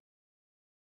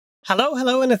Hello,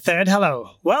 hello, and a third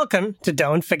hello. Welcome to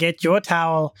Don't Forget Your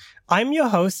Towel. I'm your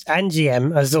host and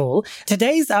GM, Azul.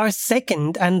 Today's our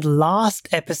second and last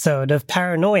episode of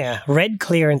Paranoia, Red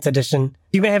Clearance Edition.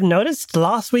 You may have noticed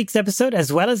last week's episode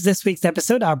as well as this week's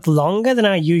episode are longer than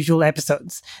our usual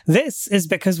episodes. This is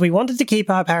because we wanted to keep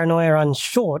our Paranoia run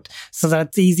short so that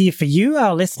it's easier for you,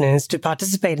 our listeners, to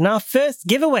participate in our first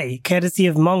giveaway, courtesy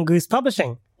of Mongoose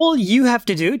Publishing. All you have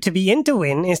to do to be in to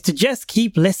win is to just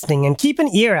keep listening and keep an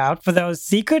ear out for those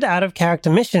secret out-of-character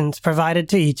missions provided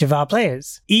to each of our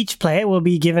players. Each player will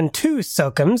be given 2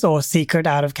 SOCOMs, or secret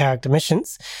out-of-character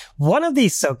missions. One of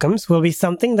these SOCOMs will be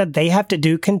something that they have to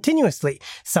do continuously,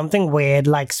 something weird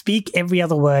like speak every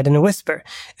other word in a whisper,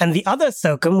 and the other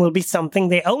SOCOM will be something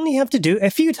they only have to do a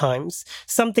few times,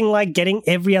 something like getting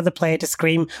every other player to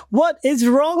scream, "What is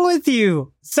wrong with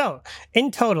you?" So, in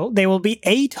total, there will be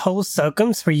 8 whole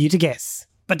SOCOMs for you to guess.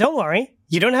 But don't worry,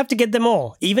 you don't have to get them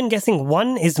all. Even guessing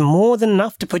one is more than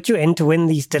enough to put you in to win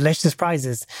these delicious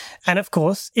prizes. And of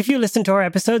course, if you listen to our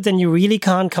episodes and you really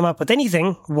can't come up with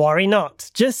anything, worry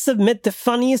not. Just submit the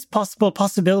funniest possible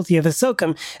possibility of a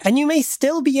SOCOM and you may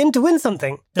still be in to win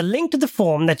something. The link to the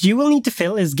form that you will need to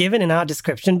fill is given in our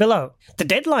description below. The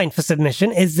deadline for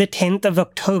submission is the 10th of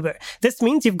October. This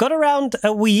means you've got around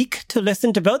a week to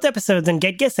listen to both episodes and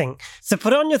get guessing. So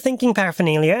put on your thinking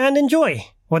paraphernalia and enjoy.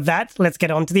 With that, let's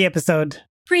get on to the episode.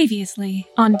 Previously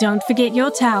on Don't Forget Your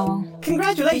Towel.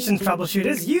 Congratulations,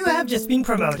 troubleshooters. You have just been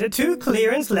promoted to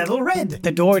Clearance Level Red.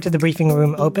 The door to the briefing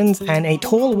room opens and a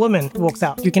tall woman walks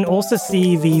out. You can also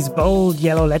see these bold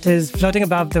yellow letters floating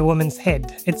above the woman's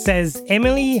head. It says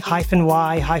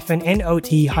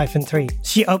Emily-Y-NOT-3.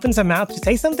 She opens her mouth to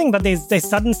say something, but there's a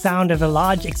sudden sound of a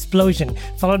large explosion,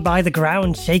 followed by the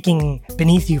ground shaking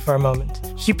beneath you for a moment.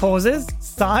 She pauses,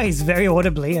 sighs very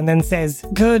audibly, and then says,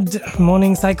 "Good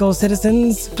morning, Cycle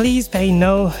citizens. Please pay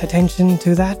no attention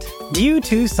to that. Due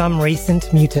to some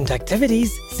recent mutant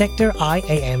activities, Sector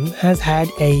IAM has had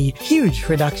a huge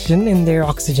reduction in their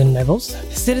oxygen levels.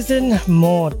 Citizen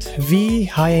Mort V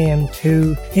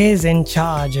IAM2 is in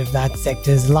charge of that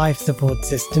sector's life support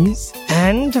systems,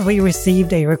 and we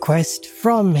received a request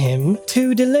from him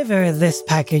to deliver this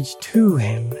package to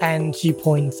him." And she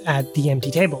points at the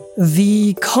empty table.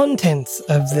 "The contents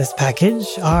of this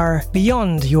package are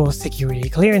beyond your security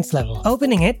clearance level.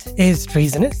 Opening it is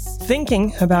treasonous.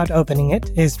 Thinking about opening it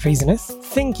is treasonous.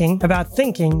 Thinking about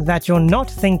thinking that you're not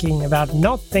thinking about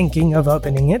not thinking of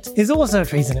opening it is also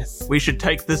treasonous." We should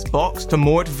take this box to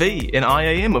Mort V in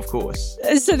IAM, of course.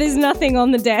 So there's nothing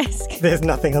on the desk. There's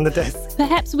nothing on the desk.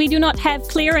 Perhaps we do not have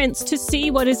clearance to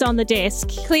see what is on the desk.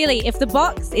 Clearly, if the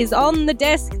box is on the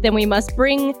desk, then we must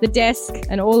bring the desk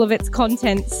and all of its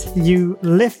contents. You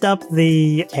lift up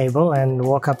the table and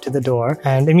walk up to the door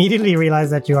and immediately realize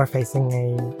that you are facing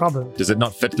a problem. Does it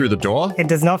not fit through the door? It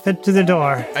does not fit to the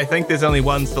door. I think there's only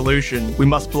one solution. We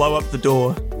must blow up the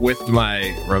door. With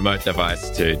my remote device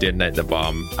to detonate the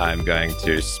bomb, I'm going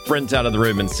to sprint out of the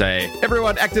room and say,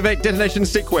 "Everyone activate detonation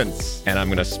sequence!" And I'm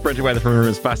going to sprint away from the room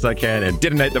as fast as I can and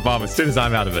detonate the bomb as soon as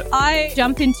I'm out of it. I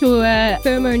jump into a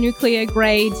thermonuclear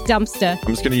grade dumpster.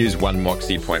 I'm just going to use one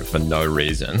Moxie point for no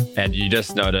reason. And you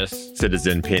just notice,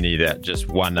 Citizen Penny, that just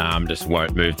one arm just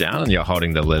won't move down and you're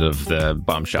holding the lid of the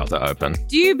bomb shelter open.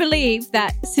 Do you believe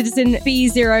that Citizen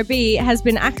B0B has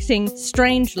been acting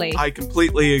strangely? I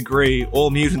completely agree. All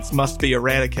mutants must be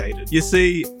eradicated. You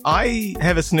see, I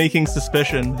have a sneaking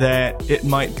suspicion that it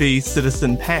might be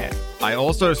Citizen Pat. I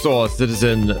also saw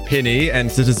Citizen Penny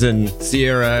and Citizen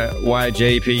Sierra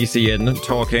YJPCN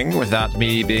talking without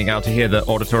me being able to hear the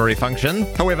auditory function.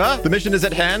 However, the mission is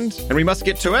at hand and we must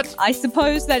get to it. I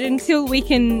suppose that until we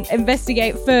can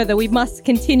investigate further, we must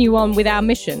continue on with our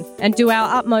mission and do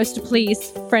our utmost to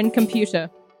please friend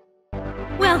computer.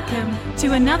 Welcome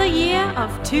to another year of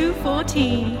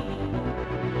 214.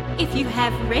 If you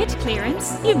have red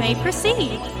clearance, you may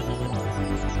proceed.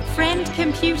 Friend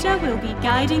computer will be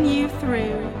guiding you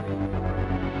through.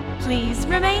 Please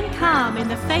remain calm in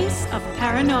the face of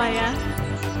paranoia.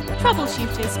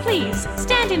 Troubleshooters, please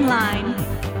stand in line.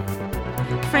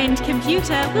 Friend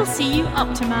computer will see you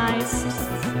optimized.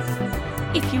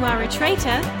 If you are a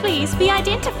traitor, please be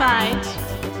identified.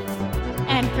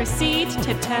 And proceed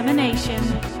to termination.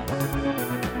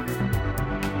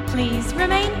 Please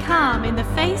remain calm in the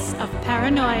face of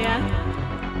paranoia.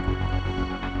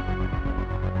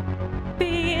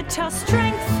 Be it our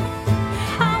strength,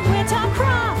 our wit, our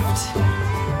craft.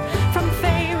 From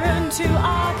Faerun to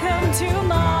Arkham to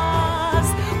Mars,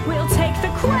 we'll take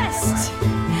the quest,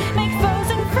 make foes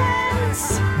and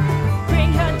friends.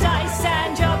 Bring her dice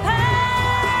and your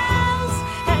pals,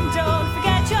 and don't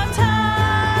forget your towel.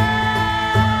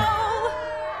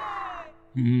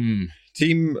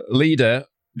 Team leader,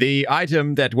 the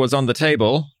item that was on the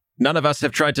table, none of us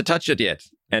have tried to touch it yet.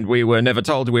 And we were never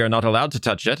told we are not allowed to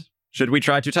touch it. Should we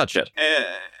try to touch it?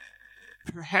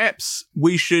 Perhaps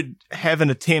we should have an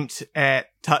attempt at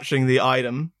touching the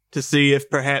item to see if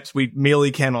perhaps we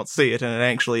merely cannot see it and it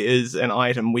actually is an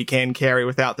item we can carry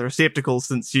without the receptacle,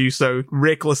 since you so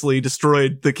recklessly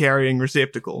destroyed the carrying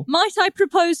receptacle. Might I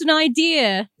propose an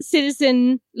idea,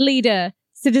 citizen leader,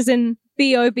 citizen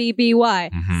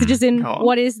BOBBY, citizen,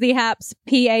 what is the HAPS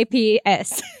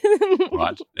PAPS?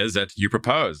 What is it you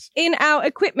propose? In our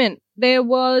equipment, there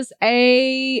was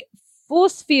a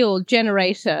force field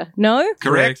generator, no?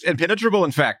 Correct. Impenetrable,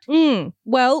 in fact.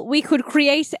 Well, we could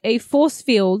create a force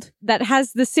field that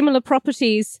has the similar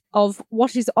properties of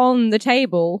what is on the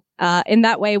table. In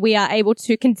that way, we are able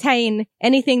to contain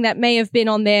anything that may have been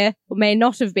on there or may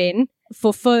not have been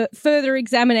for further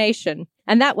examination.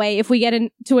 And that way, if we get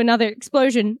into another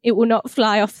explosion, it will not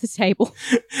fly off the table.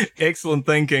 Excellent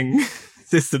thinking,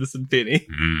 says Citizen Penny.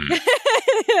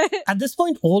 At this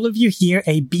point, all of you hear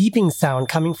a beeping sound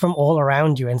coming from all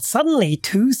around you, and suddenly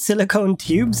 2 silicone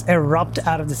tubes erupt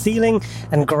out of the ceiling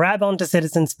and grab onto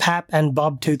Citizens Pap and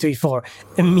Bob 234,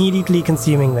 immediately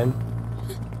consuming them.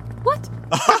 What?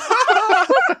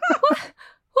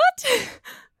 What?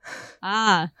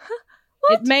 Ah.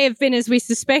 What? It may have been as we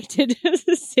suspected,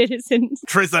 citizens.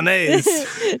 Trisonnaise.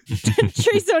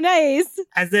 Trisonnaise.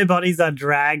 As their bodies are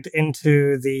dragged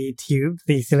into the tube,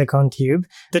 the silicone tube,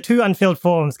 the 2 unfilled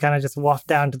forms kind of just waft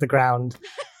down to the ground,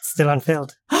 still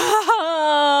unfilled.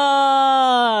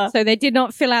 So they did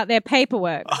not fill out their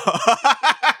paperwork.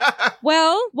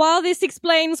 Well, while this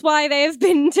explains why they have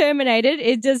been terminated,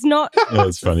 it does not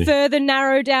further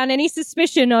narrow down any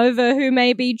suspicion over who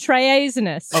may be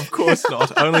treasonous. Of course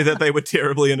not. Only that they were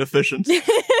terribly inefficient.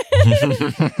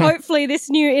 Hopefully this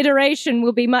new iteration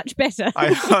will be much better.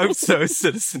 I hope so,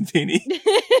 Citizen Penny.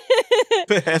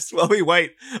 Perhaps while we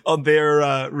wait on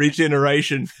their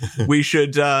regeneration, we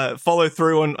should follow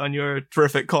through on your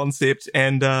terrific concept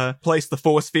and place the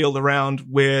force field around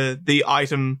where the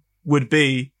item would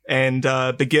be and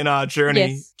begin our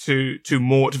journey to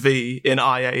Mort V in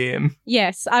IAM.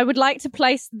 Yes, I would like to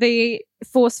place the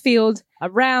force field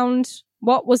around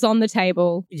what was on the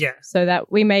table. Yeah. So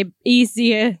that we may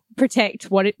easier protect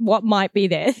what might be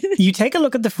there. You take a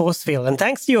look at the force field, and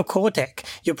thanks to your core tech,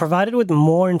 you're provided with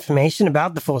more information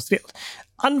about the force field.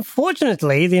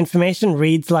 Unfortunately, the information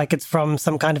reads like it's from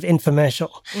some kind of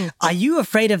infomercial. Are you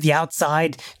afraid of the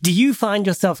outside? Do you find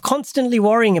yourself constantly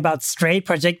worrying about stray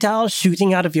projectiles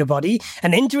shooting out of your body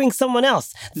and injuring someone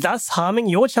else, thus harming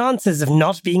your chances of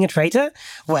not being a traitor?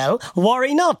 Well,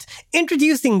 worry not.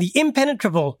 Introducing the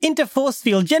impenetrable interforce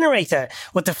field generator.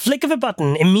 With the flick of a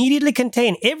button, immediately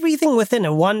contain everything within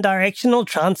a one-directional,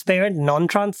 transparent,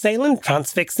 non-transsalent,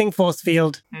 transfixing force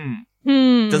field.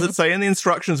 Does it say in the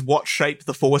instructions what shape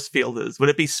the force field is? Would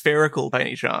it be spherical by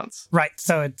any chance? Right,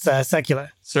 so it's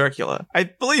circular. Circular. I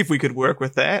believe we could work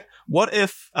with that. What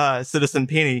if, Citizen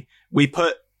Penny, we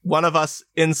put one of us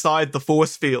inside the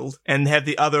force field and have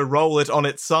the other roll it on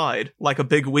its side like a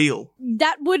big wheel?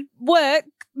 That would work.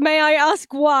 May I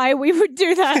ask why we would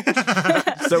do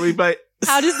that? So we might...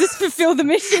 How does this fulfill the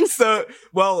mission? So,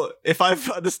 well, if I've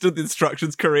understood the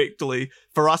instructions correctly,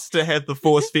 for us to have the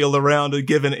force field around a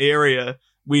given area,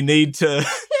 we need to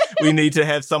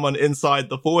have someone inside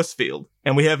the force field,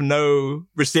 and we have no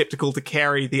receptacle to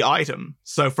carry the item.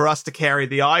 So for us to carry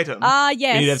the item, yes,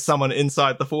 we need to have someone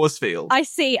inside the force field. I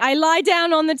see. I lie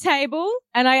down on the table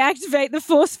and I activate the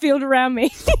force field around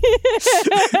me.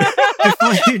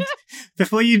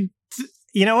 Before you,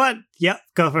 you know what? Yep,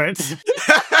 go for it.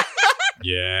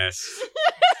 Yes.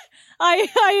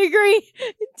 I agree,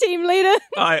 team leader.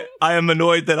 I am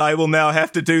annoyed that I will now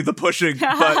have to do the pushing,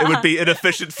 but it would be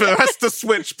inefficient for us to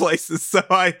switch places, so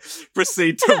I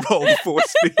proceed to roll the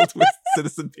force field with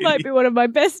Citizen Penny. Might be one of my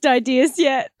best ideas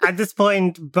yet. At this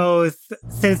point, both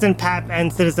Citizen Pap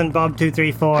and Citizen Bob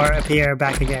 234 appear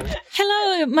back again.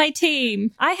 Hello, my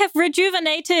team. I have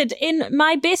rejuvenated in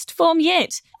my best form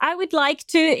yet. I would like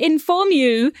to inform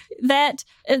you that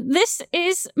this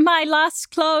is my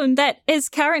last clone that is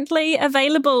currently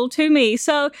available to me.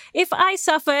 So if I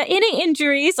suffer any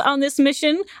injuries on this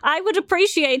mission, I would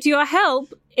appreciate your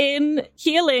help in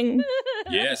healing.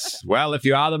 Yes. Well, if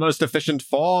you are the most efficient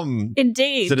form,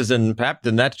 Indeed. Citizen Pap,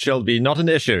 then that shall be not an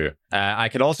issue. I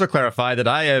can also clarify that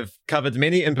I have covered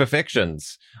many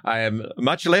imperfections. I am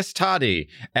much less tardy,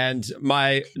 and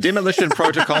my demolition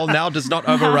protocol now does not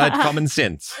override common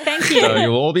sense. Thank you. So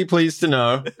you'll all be pleased to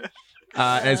know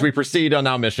as we proceed on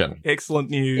our mission. Excellent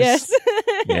news. Yes.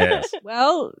 Yes.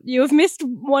 Well, you have missed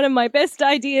one of my best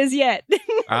ideas yet.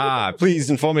 Please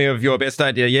inform me of your best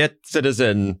idea yet,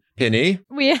 Citizen Penny.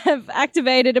 We have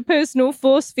activated a personal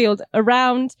force field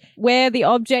around where the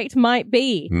object might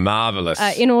be. Marvelous.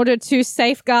 In order to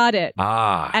safeguard it.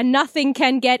 And And nothing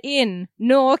can get in,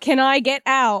 nor can I get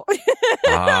out.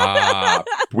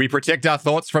 we protect our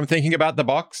thoughts from thinking about the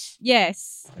box?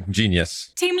 Yes.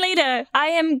 Genius. Team leader, I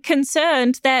am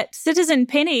concerned that Citizen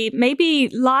Penny may be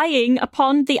lying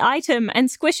upon the item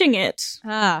and squishing it.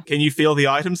 Can you feel the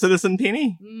item, Citizen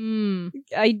Penny?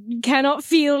 I cannot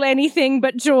feel anything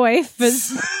but joy for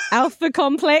Alpha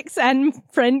Complex and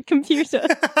Friend Computer.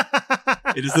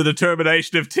 It is the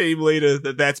determination of team leader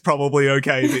that that's probably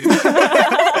okay then.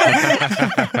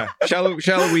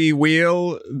 Shall we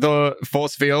wheel the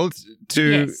force field to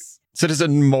Yes.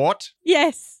 Citizen Mort?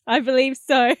 Yes, I believe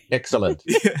so. Excellent.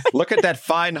 Look at that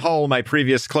fine hole my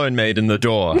previous clone made in the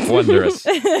door. Wondrous.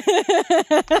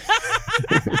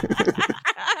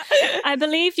 I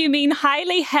believe you mean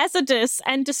highly hazardous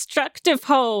and destructive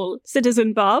hole,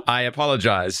 Citizen Bob. I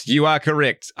apologize. You are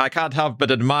correct. I can't help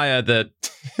but admire the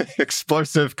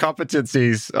explosive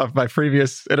competencies of my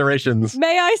previous iterations.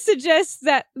 May I suggest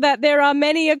that there are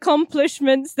many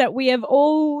accomplishments that we have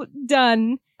all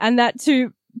done, and that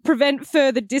to prevent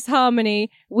further disharmony,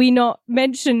 we not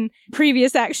mention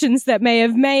previous actions that may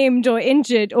have maimed or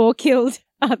injured or killed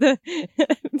other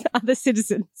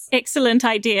citizens. Excellent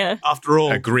idea. After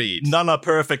all, Agreed. none are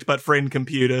perfect but Friend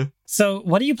Computer. So,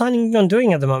 what are you planning on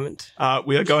doing at the moment?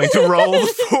 We are going to roll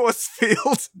the force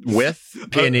field. With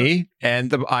Penny and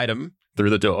the item through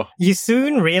the door. You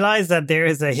soon realize that there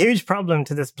is a huge problem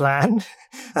to this plan,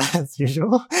 as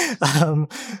usual.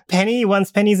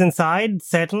 Once Penny's inside,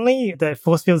 certainly the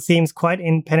force field seems quite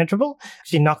impenetrable.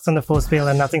 She knocks on the force field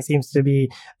and nothing seems to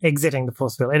be exiting the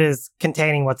force field. It is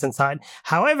containing what's inside.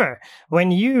 However,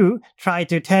 when you try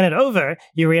to turn it over,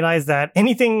 you realize that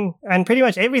anything and pretty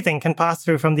much everything can pass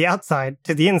through from the outside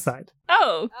to the inside.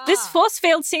 Oh, this force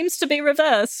field seems to be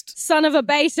reversed. Son of a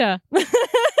beta.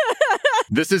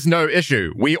 This is no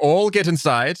issue. We all get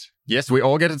inside. Yes, we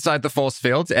all get inside the force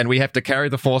field, and we have to carry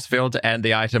the force field and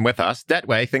the item with us. That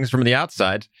way, things from the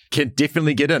outside can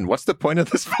definitely get in. What's the point of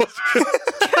this force field?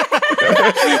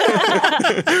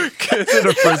 Get in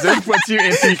a prison. Once you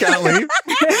enter, you can't leave.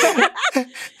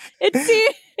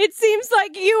 It seems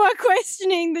like you are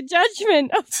questioning the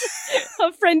judgment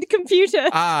of Friend Computer.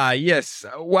 Yes.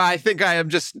 Well, I think I am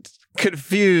just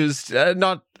confused.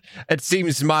 It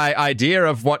seems my idea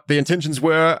of what the intentions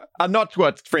were are not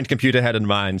what Friend Computer had in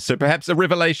mind. So perhaps a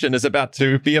revelation is about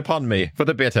to be upon me for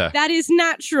the better. That is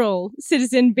natural,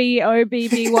 Citizen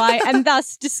BOBBY, and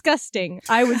thus disgusting.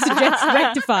 I would suggest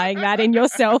rectifying that in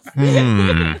yourself.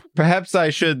 Perhaps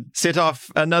I should set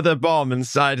off another bomb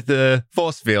inside the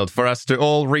force field for us to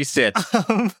all reset.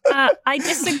 I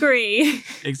disagree.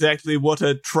 Exactly what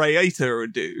a traitor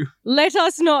would do. Let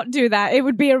us not do that. It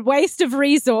would be a waste of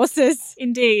resources.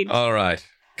 Indeed. All right.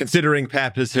 Considering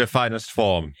Pap is her finest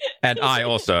form. And I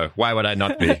also. Why would I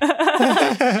not be?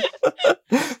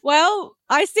 Well,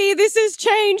 I see this has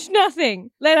changed nothing.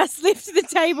 Let us lift the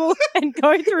table and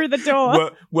go through the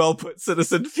door. Well put,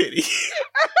 Citizen Penny.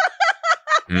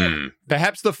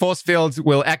 Perhaps the force field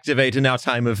will activate in our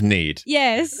time of need.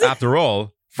 Yes. After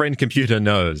all, Friend Computer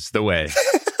knows the way.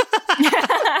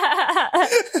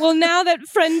 Well, now that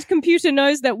Friend Computer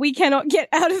knows that we cannot get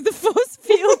out of the force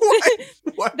field,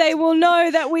 What? they will know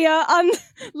that we are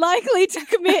unlikely to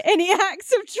commit any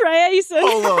acts of treason.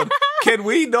 Hold on. Can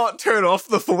we not turn off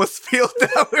the force field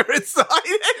now we're inside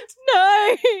it?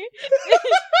 No.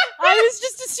 I was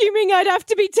just assuming I'd have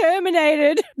to be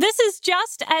terminated. This is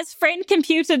just as Friend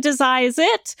Computer desires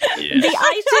it. Yes. The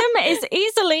item is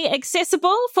easily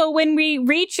accessible for when we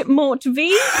reach Mort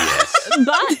V.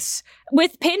 But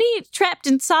with Penny trapped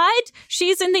inside,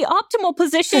 she's in the optimal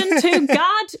position to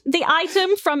guard the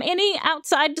item from any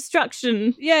outside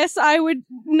destruction. Yes, I would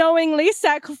knowingly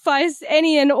sacrifice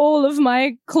any and all of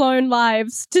my clone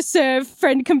lives to serve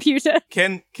Friend Computer.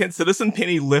 Can Citizen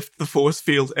Penny lift the force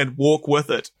field and walk with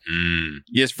it?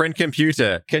 Yes, Friend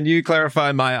Computer, can you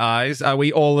clarify my eyes? Are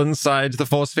we all inside the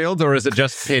force field, or is it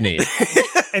just Penny?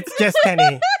 It's just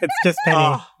Penny. It's just Penny.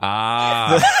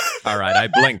 All right, I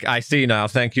blink. I see now.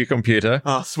 Thank you, computer.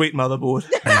 Oh, sweet motherboard.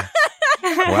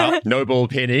 Well, noble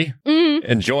Penny,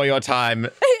 enjoy your time.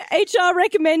 HR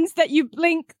recommends that you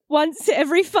blink once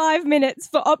every 5 minutes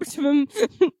for optimum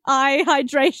eye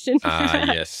hydration.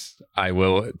 Yes, I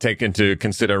will take into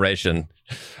consideration.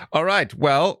 All right,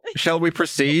 well, shall we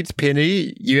proceed?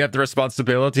 Penny, you have the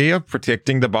responsibility of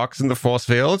protecting the box in the force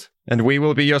field, and we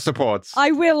will be your supports.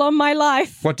 I will on my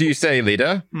life. What do you say,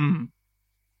 leader?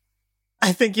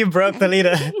 I think you broke the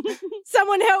leader.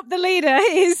 Someone help the leader.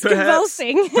 He's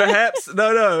convulsing. Perhaps,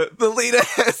 no, the leader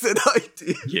has an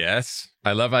idea. Yes.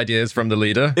 I love ideas from the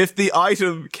leader. If the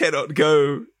item cannot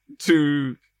go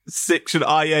to section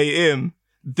IAM,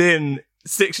 then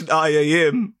section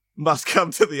IAM must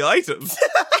come to the item.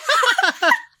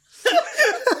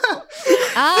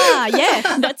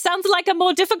 Yeah. That sounds like a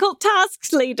more difficult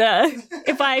task, leader,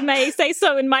 if I may say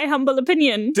so in my humble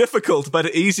opinion. Difficult,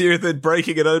 but easier than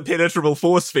breaking an impenetrable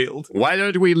force field. Why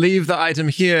don't we leave the item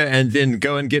here and then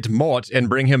go and get Mort and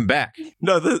bring him back?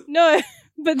 No, No,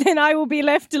 but then I will be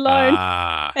left alone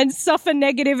and suffer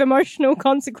negative emotional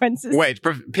consequences. Wait,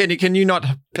 Penny, can you not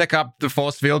pick up the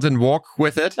force field and walk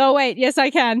with it? Oh, wait. Yes,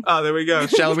 I can. Oh, there we go.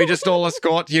 Shall we just all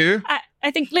escort you? I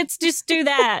think let's just do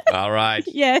that. All right.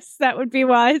 Yes, that would be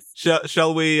wise.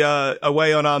 Shall we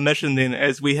away on our mission then,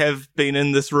 as we have been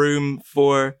in this room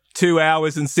for 2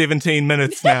 hours and 17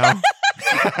 minutes now?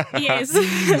 Yes.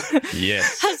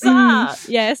 Yes. Huzzah!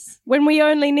 Yes, when we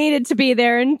only needed to be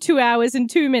there in 2 hours and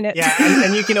 2 minutes. Yeah,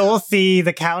 and you can all see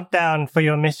the countdown for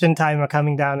your mission timer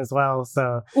coming down as well,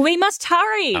 so... We must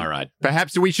hurry. All right.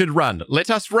 Perhaps we should run.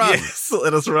 Let us run. Yes,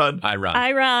 let us run. I run.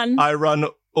 I run. I run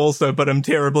also, but I'm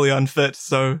terribly unfit,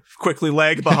 so quickly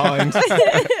lag behind.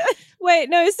 Wait,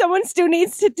 no, someone still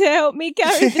needs to help me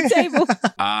carry the table.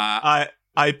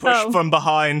 I push from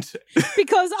behind.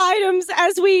 Because items,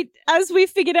 as we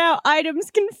figured out, items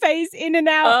can phase in and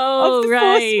out of the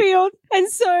force field. And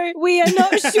so we are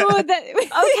not sure that,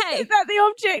 that the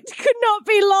object could not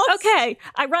be lost. Okay,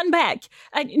 I run back.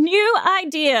 A new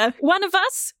idea. One of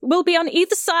us will be on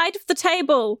either side of the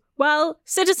table, while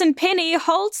Citizen Penny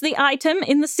holds the item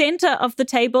in the center of the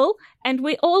table, and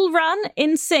we all run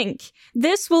in sync.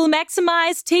 This will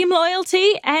maximize team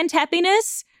loyalty and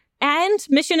happiness and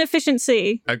mission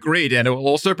efficiency. Agreed, and it will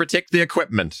also protect the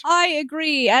equipment. I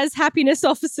agree, as happiness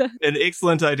officer. An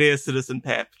excellent idea, Citizen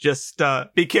Pep. Just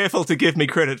be careful to give me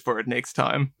credit for it next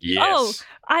time. Yes.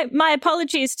 Oh, my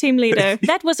apologies, team leader.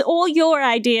 That was all your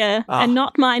idea and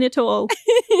not mine at all.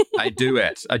 I do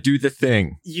it. I do the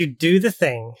thing. You do the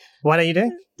thing. What are you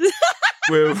doing?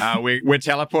 We're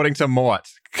teleporting to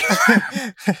Mort.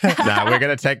 We're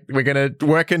gonna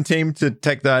work in team to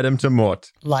take the item to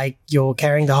Mort. Like you're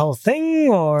carrying the whole thing,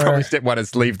 or Probably step one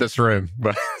is leave this room.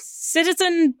 But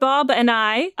Citizen Bob and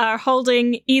I are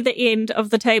holding either end of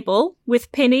the table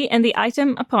with Penny and the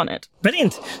item upon it.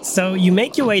 Brilliant. So you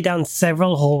make your way down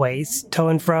several hallways, to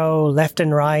and fro, left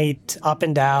and right, up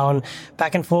and down,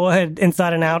 back and forward,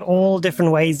 inside and out, all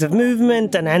different ways of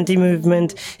movement and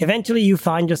anti-movement. Eventually you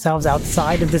find yourselves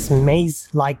outside of this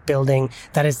maze-like building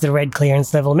that is the Red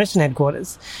Clearance Level Mission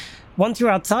Headquarters. Once you're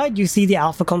outside, you see the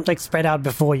Alpha Complex spread out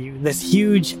before you. This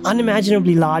huge,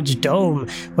 unimaginably large dome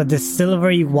with this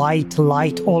silvery white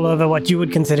light all over what you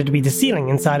would consider to be the ceiling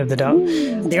inside of the dome.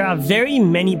 There are very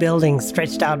many buildings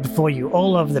stretched out before you,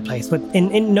 all over the place, but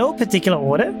in no particular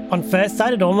order. On first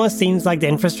sight, it almost seems like the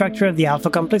infrastructure of the Alpha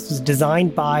Complex was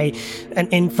designed by an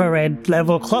infrared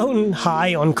level clone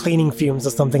high on cleaning fumes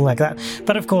or something like that.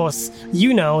 But of course,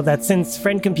 you know that since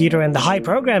Friend Computer and the high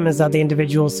programmers are the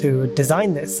individuals who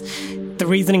designed this, the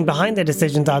reasoning behind their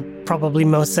decisions are probably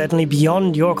most certainly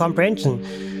beyond your comprehension.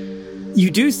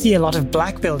 You do see a lot of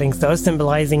black buildings, though,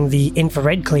 symbolizing the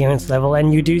infrared clearance level,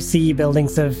 and you do see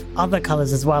buildings of other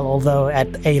colors as well, although at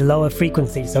a lower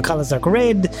frequency. So colors like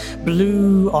red,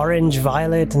 blue, orange,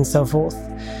 violet, and so forth.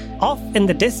 Off in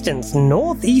the distance,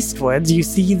 northeastwards, you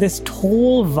see this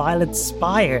tall violet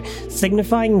spire,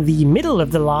 signifying the middle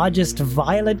of the largest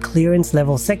violet clearance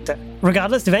level sector.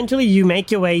 Regardless, eventually you make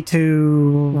your way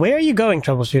to... Where are you going,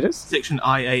 troubleshooters? Section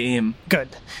IAM. Good.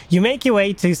 You make your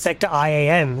way to Sector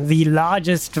IAM, the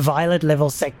largest violet level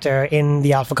sector in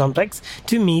the Alpha Complex,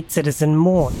 to meet Citizen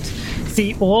Mort.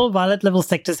 See, all violet level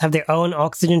sectors have their own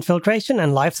oxygen filtration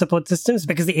and life support systems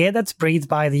because the air that's breathed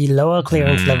by the lower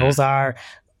clearance levels are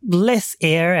less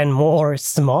air and more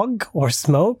smog or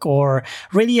smoke, or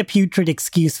really a putrid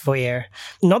excuse for air.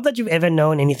 Not that you've ever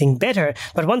known anything better,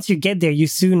 but once you get there, you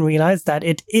soon realize that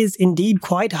it is indeed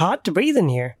quite hard to breathe in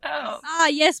here. Oh. Ah,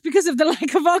 yes, because of the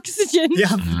lack of oxygen.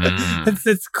 Yeah,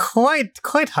 it's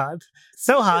quite hard.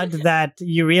 So hard that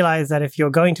you realize that if you're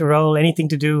going to roll anything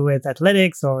to do with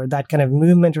athletics or that kind of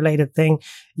movement-related thing,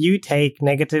 you take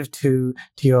 -2 to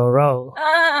your roll.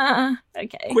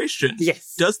 Okay. Question.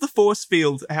 Yes. Does the force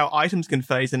field, how items can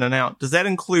phase in and out, does that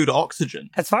include oxygen?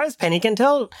 As far as Penny can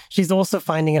tell, she's also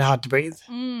finding it hard to breathe.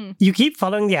 You keep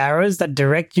following the arrows that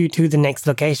direct you to the next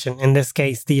location, in this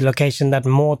case, the location that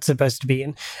Mort's supposed to be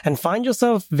in, and find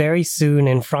yourself very soon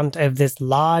in front of this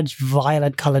large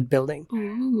violet-colored building.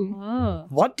 Oh. Oh.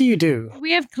 What do you do?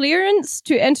 We have clearance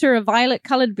to enter a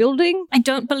violet-colored building. I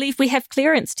don't believe we have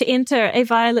clearance to enter a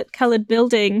violet-colored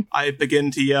building. I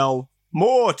begin to yell,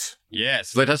 Mort!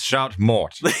 Yes, let us shout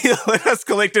Mort. Let us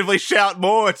collectively shout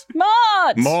Mort!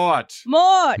 Mort! Mort!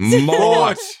 Mort!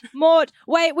 Mort! Mort!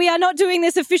 Wait, we are not doing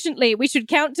this efficiently. We should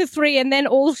count to 3 and then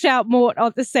all shout Mort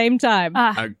at the same time.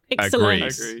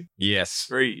 Excellent. Agree. Yes.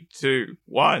 3, 2,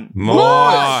 1.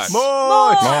 Mort!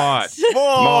 Mort! Mort!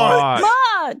 Mort! Mort!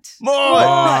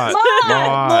 Mort!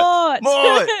 Mort!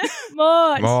 Mort!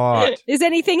 Mort! Mort! Is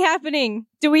anything happening?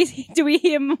 Do we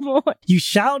hear Mort? You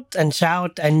shout,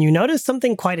 and you notice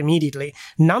something quite immediately.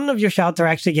 None of your shouts are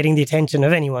actually getting the attention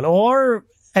of anyone, or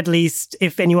at least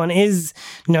if anyone is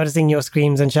noticing your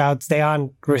screams and shouts, they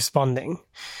aren't responding.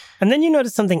 And then you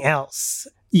notice something else.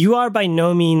 You are by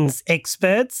no means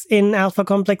experts in Alpha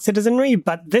Complex citizenry,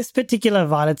 but this particular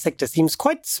Violet sector seems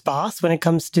quite sparse when it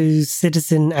comes to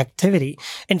citizen activity.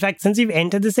 In fact, since you've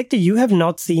entered the sector, you have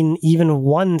not seen even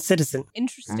one citizen.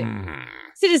 Interesting.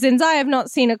 Citizens, I have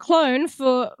not seen a clone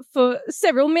for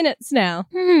several minutes now.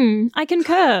 I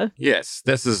concur. Yes,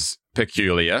 this is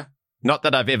peculiar. Not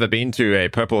that I've ever been to a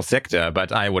purple sector,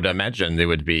 but I would imagine there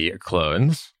would be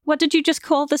clones. What did you just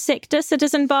call the sector,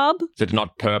 Citizen Bob? Is it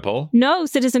not purple? No,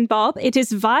 Citizen Bob, it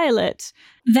is violet.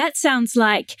 That sounds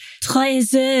like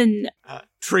treason.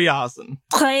 Triazen.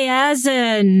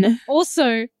 Treason.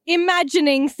 Also,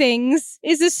 imagining things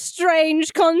is a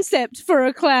strange concept for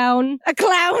a clown. A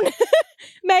clown?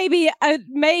 maybe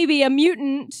a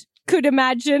mutant could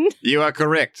imagine. You are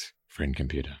correct, friend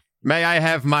computer. May I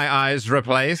have my eyes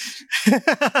replaced?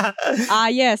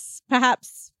 Yes,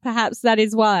 perhaps that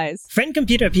is wise. Friend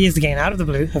Computer appears again out of the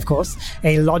blue, of course,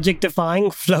 a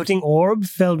logic-defying floating orb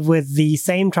filled with the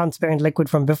same transparent liquid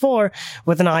from before,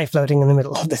 with an eye floating in the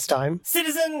middle of this time.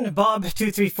 Citizen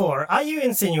Bob234, are you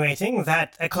insinuating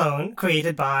that a clone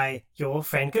created by your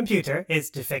Friend Computer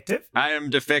is defective? I am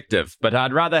defective, but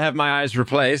I'd rather have my eyes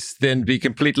replaced than be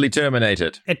completely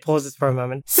terminated. It pauses for a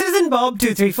moment. Citizen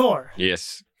Bob234.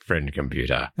 Yes, friend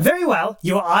computer. Very well,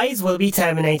 your eyes will be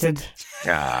terminated.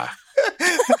 Ah.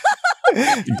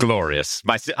 Glorious.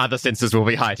 My other senses will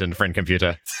be heightened, friend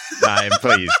computer. I am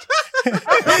pleased.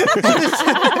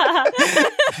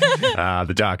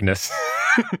 The darkness.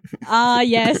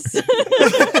 Yes.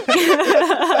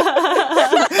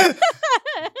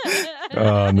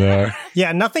 Oh, no.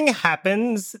 Yeah, nothing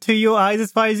happens to your eyes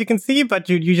as far as you can see, but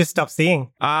you just stop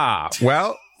seeing.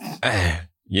 Well,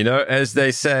 you know, as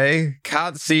they say,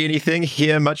 can't see anything,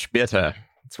 hear much better.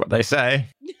 That's what they say.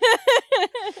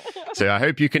 So I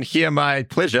hope you can hear my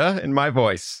pleasure in my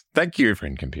voice. Thank you,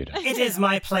 friend computer. It is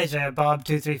my pleasure,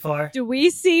 Bob234. Do we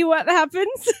see what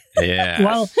happens? Yeah.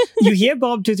 Well, you hear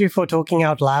Bob234 talking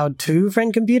out loud to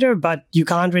friend computer, but you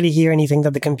can't really hear anything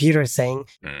that the computer is saying.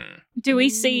 Do we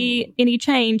see any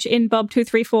change in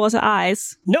Bob234's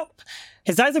eyes? Nope.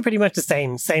 His eyes are pretty much the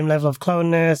same. Same level of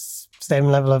cloneness, same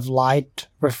level of light,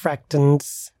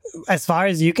 refractance. As far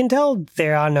as you can tell,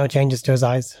 there are no changes to his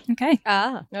eyes. Okay.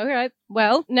 All right.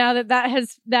 Well, now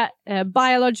that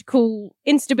biological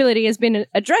instability has been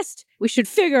addressed, we should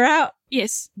figure out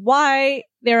why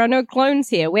there are no clones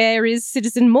here. Where is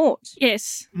Citizen Mort?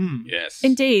 Yes. Yes.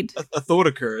 Indeed. A thought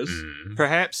occurs.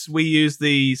 Perhaps we use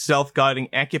the self-guiding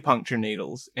acupuncture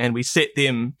needles and we set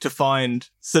them to find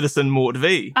Citizen Mort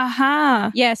V.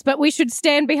 Aha. Yes, but we should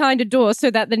stand behind a door so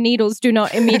that the needles do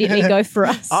not immediately go for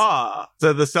us.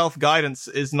 So the self-guidance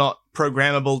is not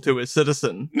programmable to a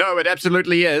citizen. No, it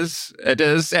absolutely is. It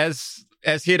is.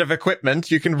 As head of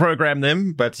equipment, you can program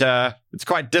them, but it's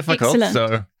quite difficult. Excellent.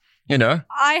 So, you know.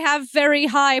 I have very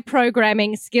high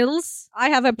programming skills. I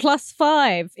have a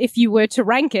 +5 if you were to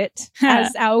rank it,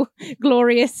 as our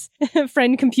glorious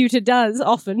friend computer does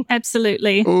often.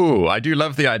 Absolutely. Ooh, I do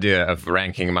love the idea of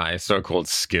ranking my so-called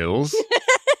skills.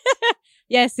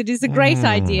 Yes, it is a great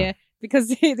idea.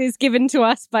 Because it is given to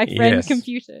us by friend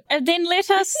computer. And then let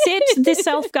us set the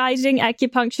self-guiding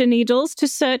acupuncture needles to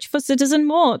search for Citizen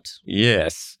Mort.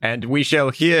 Yes, and we shall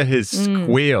hear his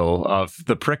squeal of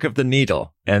the prick of the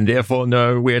needle, and therefore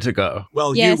know where to go.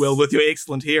 Well, Yes. you will with your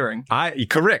excellent hearing.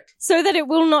 Correct. So that it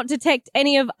will not detect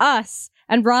any of us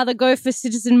and rather go for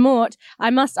Citizen Mort, I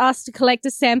must ask to collect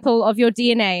a sample of your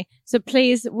DNA. So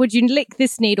please, would you lick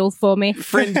this needle for me?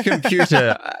 Friend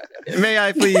computer, may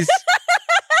I please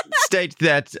state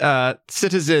that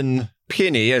Citizen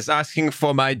Penny is asking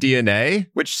for my DNA,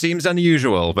 which seems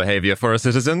unusual behavior for a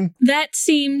citizen. That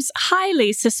seems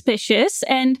highly suspicious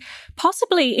and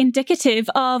possibly indicative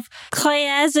of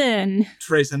Claiazin.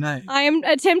 Trésonnet. I am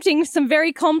attempting some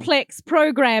very complex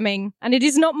programming, and it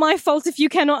is not my fault if you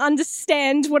cannot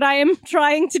understand what I am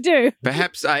trying to do.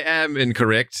 Perhaps I am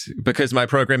incorrect because my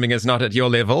programming is not at your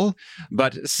level,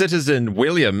 but Citizen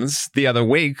Williams, the other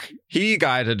week, he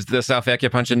guided the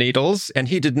self-acupuncture needles, and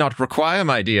he did not require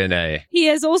my DNA. He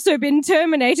has also been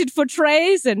terminated for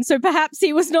treason, so perhaps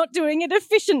he was not doing it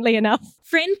efficiently enough.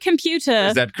 Friend computer.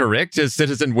 Is that correct? Has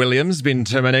Citizen Williams been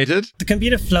terminated? The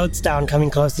computer floats down, coming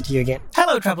closer to you again.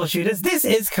 Hello, troubleshooters. This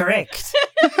is correct.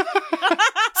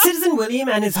 Citizen William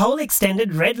and his whole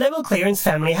extended red level clearance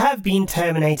family have been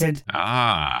terminated.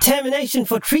 Ah. Termination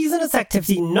for treasonous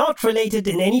activity not related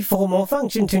in any form or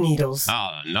function to needles.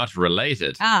 Oh, not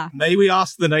related. Ah. May we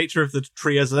ask the nature of the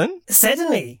treason?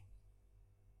 Certainly.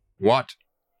 What?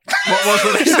 What was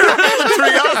the nature of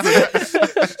the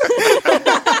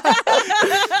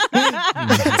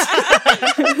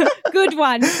treason? Good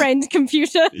one, friend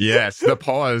computer. Yes, the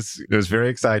pause. It was very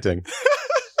exciting.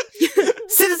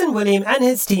 Citizen William and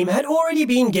his team had already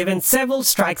been given several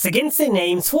strikes against their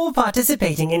names for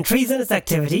participating in treasonous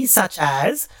activities such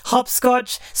as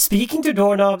hopscotch, speaking to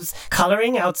doorknobs,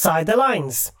 colouring outside the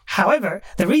lines. However,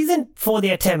 the reason for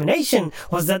their termination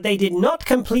was that they did not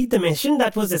complete the mission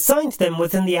that was assigned to them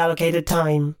within the allocated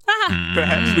time.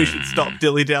 Perhaps we should stop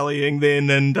dilly-dallying then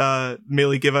and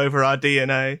merely give over our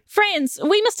DNA. Friends,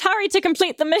 we must hurry to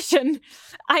complete the mission.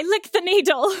 I lick the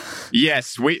needle.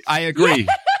 Yes, I agree.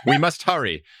 We must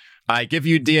hurry. I give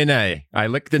you DNA. I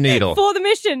lick the needle. For the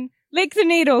mission, lick the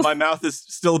needle. My mouth is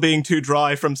still being too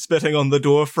dry from spitting on the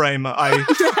door frame. I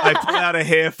pull out a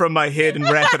hair from my head and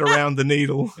wrap it around the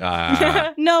needle.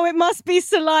 Ah. No, it must be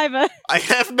saliva. I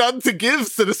have none to give,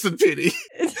 Citizen Penny.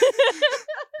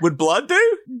 Would blood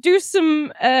do? Do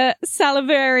some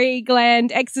salivary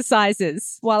gland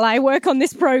exercises while I work on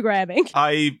this programming.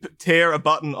 I tear a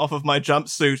button off of my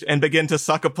jumpsuit and begin to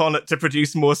suck upon it to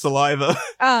produce more saliva,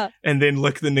 and then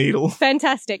lick the needle.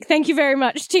 Fantastic. Thank you very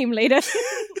much, team leader.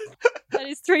 That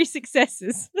is 3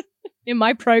 successes in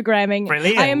my programming.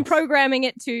 Brilliant. I am programming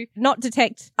it to not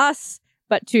detect us,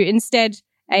 but to instead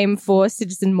aim for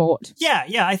Citizen Mort. Yeah,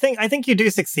 I think you do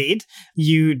succeed.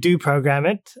 You do program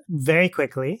it very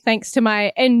quickly. Thanks to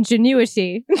my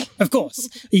ingenuity. Of course.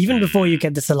 Even before you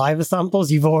get the saliva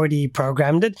samples, you've already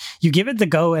programmed it. You give it the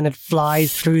go and it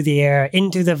flies through the air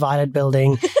into the Violet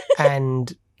building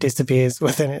and disappears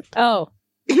within it. Oh.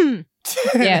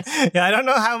 Yes. Yeah, I don't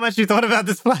know how much you thought about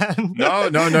this plan. No.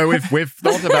 We've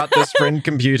thought about this, friend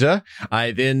computer.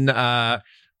 I then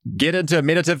get into a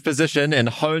meditative position and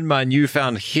hone my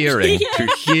newfound hearing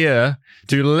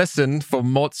to listen for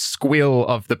Mort's squeal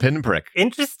of the pinprick.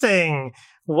 Interesting.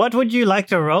 What would you like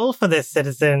to roll for this,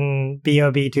 Citizen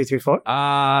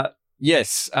BOB234?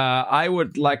 Yes, I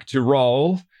would like to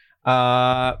roll.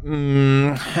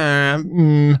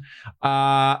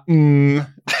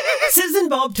 Citizen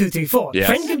Bob234, Yes.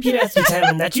 friend computer has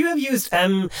determined that you have used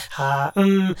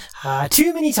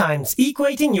too many times,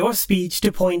 equating your speech to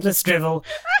pointless drivel,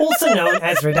 also known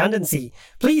as redundancy.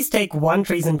 Please take 1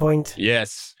 treason point.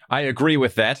 Yes, I agree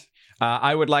with that.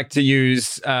 I would like to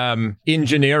use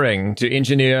engineering to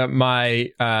engineer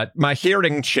my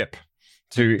hearing chip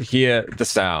to hear the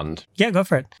sound. Yeah, go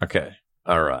for it. Okay.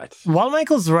 All right. While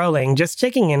Michael's rolling, just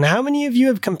checking in, how many of you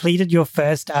have completed your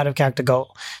first out-of-character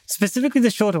goal? Specifically the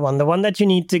shorter one, the one that you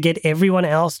need to get everyone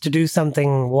else to do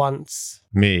something once.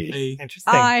 Me.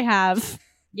 Interesting. I have.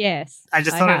 Yes. I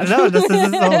just wanted to know, this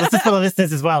is for the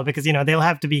listeners as well, because, they'll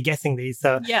have to be guessing these,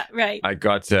 so... Yeah, right. I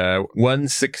got 1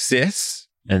 success,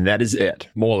 and that is it.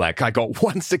 More like I got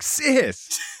 1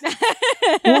 success.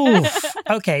 Oof.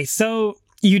 Okay, so...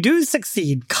 You do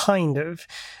succeed, kind of.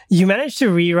 You manage to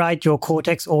rewrite your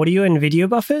Cortex audio and video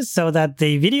buffers so that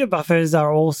the video buffers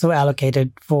are also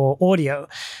allocated for audio.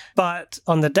 But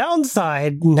on the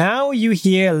downside, now you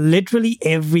hear literally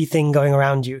everything going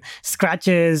around you.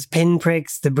 Scratches,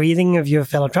 pinpricks, the breathing of your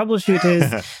fellow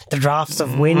troubleshooters, the drafts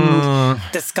of wind,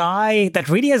 the sky that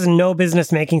really has no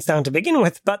business making sound to begin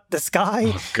with, but the sky.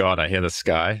 Oh, God, I hear the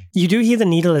sky. You do hear the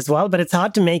needle as well, but it's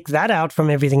hard to make that out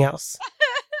from everything else.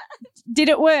 Did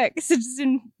it work,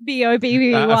 Citizen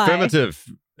BOBBY? Affirmative.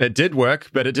 It did work,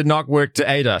 but it did not work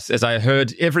to aid us, as I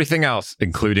heard everything else,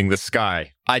 including the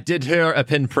sky. I did hear a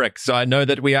pinprick, so I know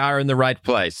that we are in the right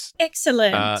place.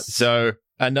 Excellent. So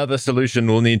another solution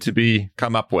will need to be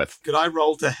come up with. Could I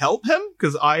roll to help him?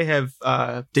 Because I have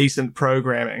decent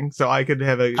programming, so I could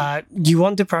have a... Do you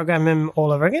want to program him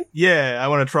all over again? Yeah, I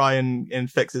want to try and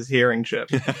fix his hearing chip.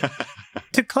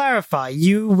 To clarify,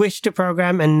 you wish to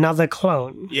program another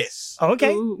clone. Yes.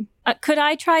 Okay. Ooh. Could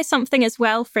I try something as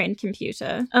well, friend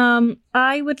computer?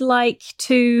 I would like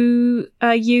to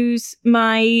use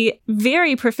my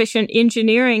very proficient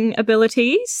engineering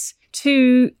abilities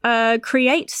to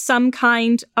create some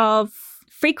kind of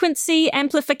frequency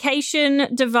amplification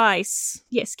device.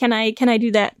 Yes, can I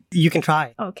do that? You can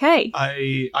try. Okay.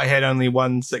 I had only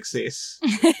one success.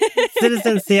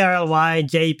 Citizen CRLY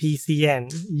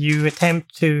JPCN, you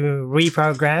attempt to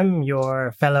reprogram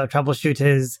your fellow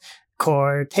troubleshooter's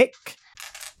core tech,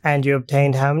 and you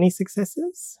obtained how many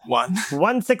successes? One.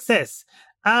 One success.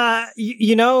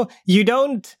 You know, you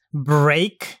don't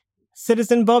break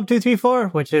Citizen Bob 234,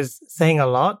 which is saying a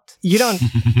lot. You don't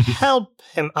help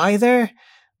him either,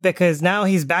 because now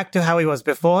he's back to how he was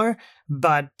before,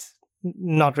 but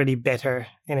not really better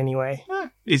in any way.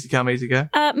 Easy come, easy go.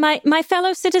 My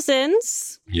fellow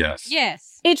citizens, Yes.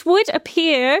 Yes. it would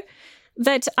appear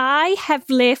that I have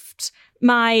left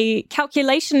my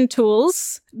calculation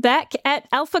tools back at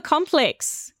Alpha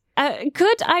Complex.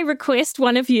 Could I request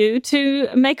one of you to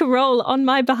make a roll on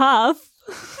my behalf?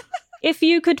 If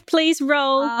you could please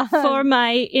roll for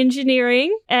my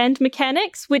engineering and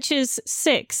mechanics, which is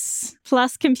 6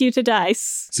 plus computer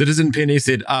dice. Citizen Penny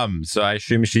said, so I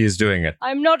assume she is doing it.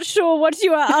 I'm not sure what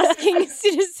you are asking,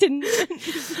 citizen.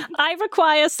 I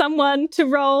require someone to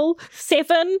roll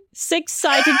 7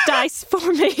 6-sided dice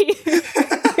for me.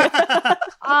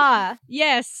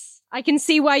 Yes. I can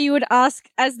see why you would ask.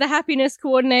 As the happiness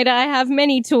coordinator, I have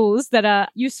many tools that are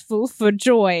useful for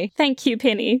joy. Thank you,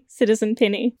 Penny. Citizen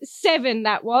Penny. 7,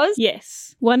 that was.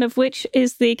 Yes. One of which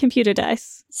is the computer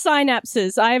dice.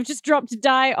 Synapses. I have just dropped a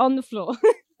die on the floor.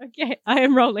 Okay, I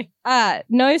am rolling.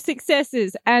 No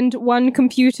successes and 1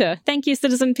 computer. Thank you,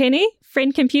 Citizen Penny.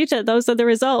 Friend computer, those are the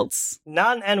results.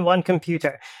 None and 1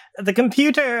 computer. The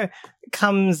computer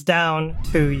comes down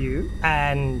to you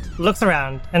and looks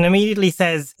around and immediately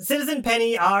says, Citizen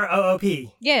Penny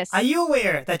ROOP. Yes. Are you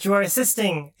aware that you are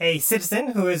assisting a citizen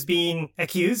who is being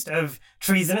accused of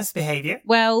treasonous behavior?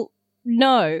 Well,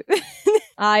 no.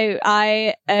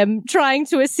 I am trying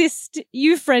to assist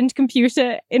you, friend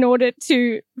computer, in order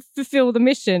to fulfill the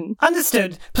mission.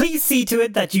 Understood. Please see to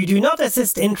it that you do not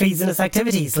assist in treasonous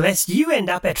activities, lest you end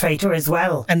up a traitor as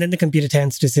well. And then the computer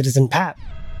turns to Citizen Pap.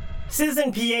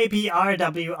 Citizen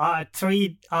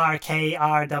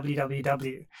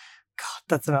PAPRWR3RKRWWW. God,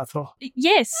 that's a mouthful.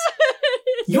 Yes.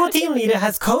 Your team leader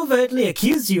has covertly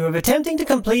accused you of attempting to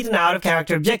complete an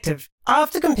out-of-character objective.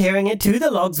 After comparing it to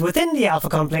the logs within the Alpha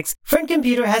Complex, Friend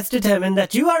Computer has determined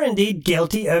that you are indeed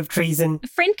guilty of treason.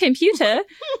 Friend computer,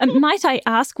 might I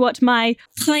ask what my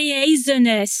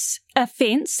treasonous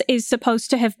offense is supposed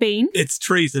to have been? It's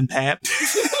treason, Pap.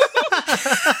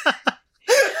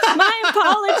 My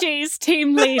apologies,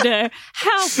 team leader.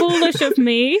 How foolish of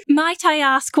me. Might I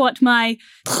ask what my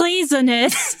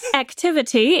treasonous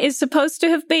activity is supposed to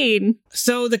have been?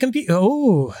 So the computer...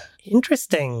 Oh,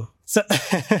 interesting. So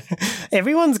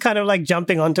everyone's kind of like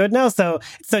jumping onto it now. So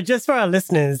just for our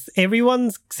listeners,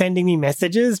 everyone's sending me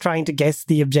messages trying to guess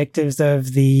the objectives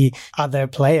of the other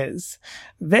players.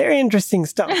 Very interesting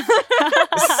stuff.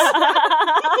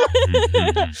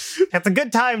 It's a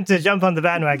good time to jump on the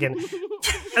bandwagon.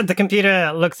 The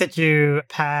computer looks at you,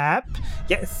 Pap,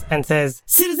 yes, and says,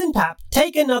 Citizen Pap,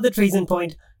 take another treason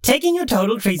point, taking your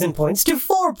total treason points to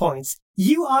 4 points.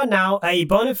 You are now a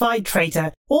bona fide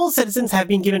traitor. All citizens have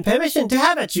been given permission to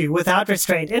have at you without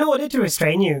restraint in order to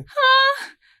restrain you.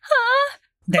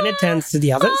 Then it turns to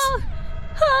the others.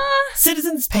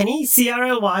 Citizens Penny,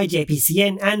 CRLY,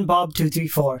 JPCN, and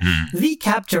Bob234. The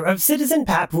capture of Citizen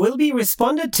Pap will be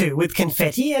responded to with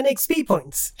confetti and XP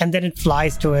points. And then it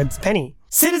flies towards Penny.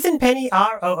 Citizen Penny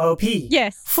ROOP.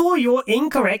 Yes. For your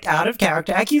incorrect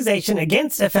out-of-character accusation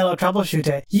against a fellow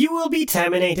troubleshooter, you will be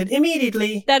terminated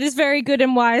immediately. That is very good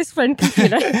and wise, friend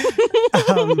computer.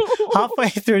 Halfway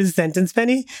through the sentence,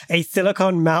 Penny, a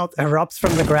silicone mouth erupts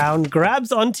from the ground,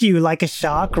 grabs onto you like a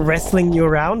shark, wrestling you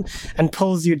around, and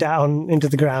pulls you down into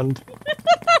the ground.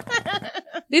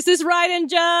 This is right and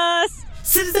just.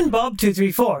 Citizen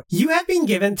Bob234, you have been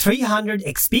given 300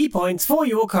 XP points for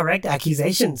your correct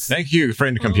accusations. Thank you,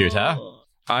 friend computer.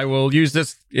 I will use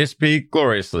this XP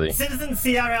gloriously. Citizen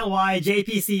CRLY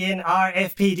JPCN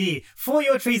RFPD, for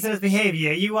your treasonous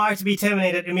behavior, you are to be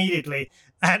terminated immediately.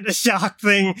 And a shark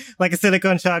thing, like a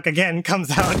silicone shark again,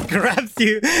 comes out, grabs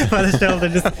you by the shoulder,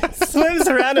 just swims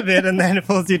around a bit, and then it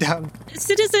pulls you down.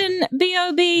 Citizen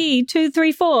BOB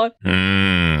 234.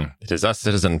 It is us,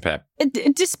 Citizen Pep.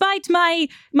 Despite my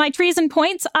treason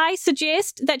points, I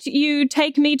suggest that you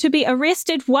take me to be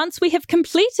arrested once we have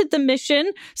completed the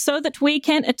mission so that we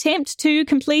can attempt to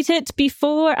complete it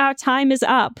before our time is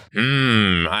up.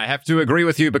 I have to agree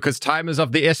with you because time is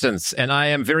of the essence, and I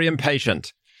am very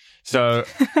impatient. So,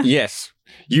 yes,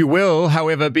 you will,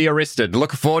 however, be arrested.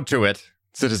 Look forward to it,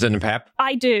 Citizen Pep.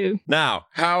 I do. Now,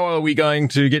 how are we going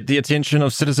to get the attention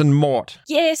of Citizen Mort?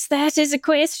 Yes, that is a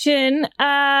question.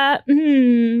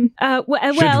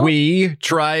 Should we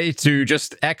try to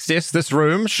just access this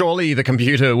room? Surely the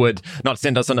computer would not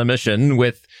send us on a mission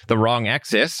with the wrong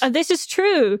access. This is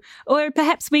true. Or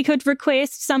perhaps we could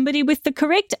request somebody with the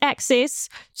correct access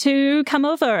to come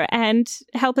over and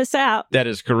help us out. That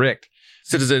is correct.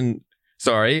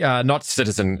 Not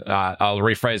Citizen, I'll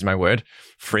rephrase my word.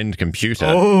 Friend computer.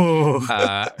 Oh.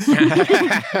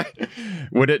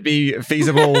 Would it be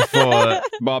feasible for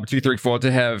Bob234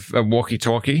 to have a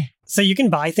walkie-talkie? So you can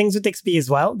buy things with XP as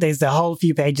well. There's a whole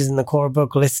few pages in the core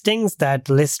book listings that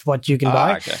list what you can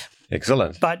buy. Okay.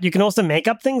 Excellent. But you can also make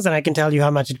up things, and I can tell you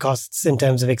how much it costs in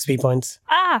terms of XP points.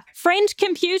 Friend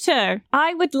computer.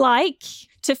 I would like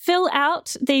to fill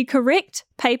out the correct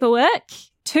paperwork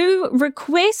to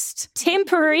request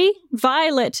temporary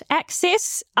violet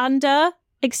access under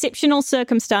exceptional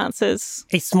circumstances.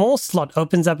 A small slot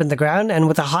opens up in the ground, and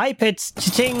with a high-pitched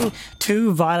cha-ching,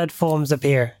 2 violet forms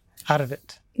appear out of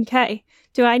it. Okay.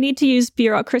 Do I need to use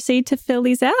bureaucracy to fill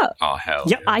these out? Oh, hell.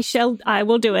 Yep. I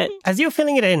will do it. As you're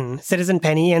filling it in, Citizen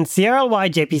Penny and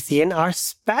CRLY-JPCN are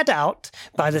spat out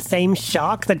by the same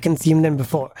shark that consumed them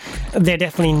before. They're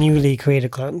definitely newly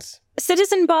created clones.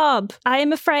 Citizen Bob, I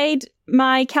am afraid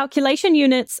my calculation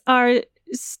units are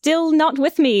still not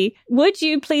with me. Would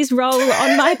you please roll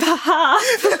on my behalf?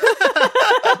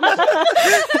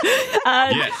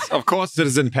 Yes, of course,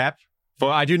 Citizen Pep. For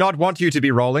I do not want you to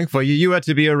be rolling, for you are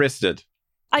to be arrested.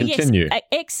 Continue. Yes,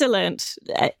 excellent.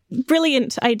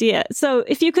 Brilliant idea. So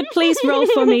if you could please roll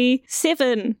for me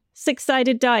 7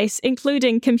 six-sided dice,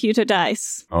 including computer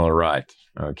dice. All right.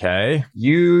 Okay.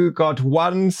 You got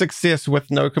 1 success with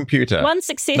no computer. 1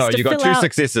 success No, to you got fill 2 out...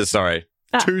 successes, sorry.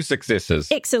 2 successes.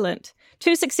 Excellent.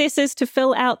 2 successes to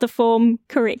fill out the form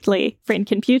correctly. Friend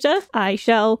computer, I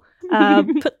shall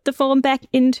put the form back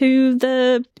into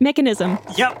the mechanism.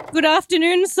 Yep. Good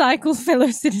afternoon, Cycle,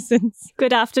 fellow citizens.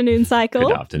 Good afternoon, Cycle.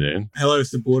 Good afternoon. Hello,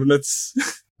 subordinates.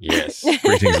 Yes.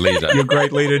 Greetings, leader. Your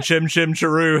great leader, Chim Chim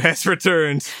Charu, has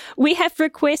returned. We have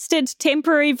requested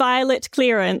temporary violet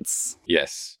clearance.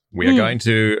 Yes. We are going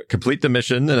to complete the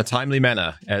mission in a timely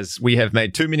manner, as we have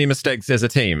made too many mistakes as a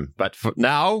team. But for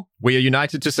now, we are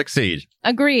united to succeed.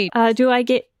 Agreed. Do I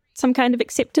get some kind of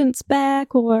acceptance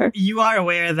back, or... You are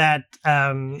aware that,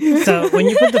 so when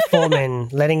you put the form in,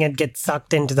 letting it get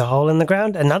sucked into the hole in the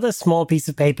ground, another small piece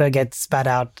of paper gets spat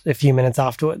out a few minutes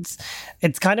afterwards.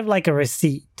 It's kind of like a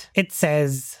receipt. It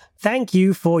says, "Thank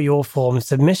you for your form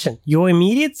submission. Your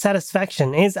immediate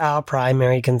satisfaction is our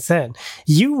primary concern.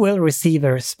 You will receive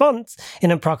a response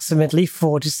in approximately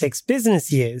 4 to 6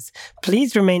 business years.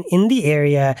 Please remain in the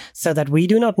area so that we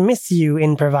do not miss you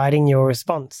in providing your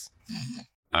response."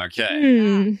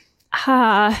 Okay.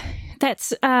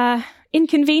 That's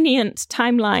inconvenient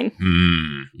timeline.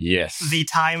 Yes. The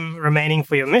time remaining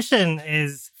for your mission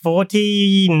is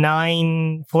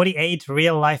 48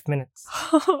 real-life minutes.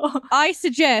 I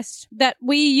suggest that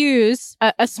we use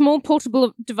a small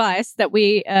portable device that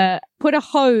we put a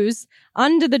hose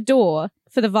under the door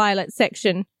for the violet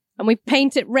section, and we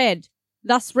paint it red,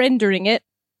 thus rendering it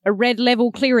a red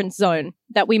level clearance zone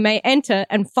that we may enter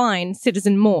and find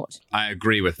Citizen Mort. I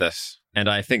agree with this. And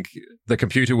I think the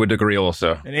computer would agree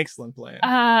also. An excellent plan.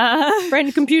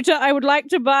 Friend computer, I would like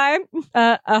to buy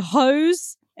a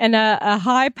hose and a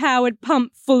high-powered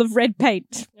pump full of red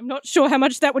paint. I'm not sure how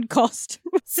much that would cost.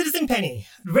 Citizen Penny,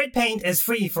 red paint is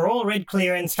free for all red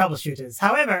clearance troubleshooters.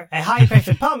 However, a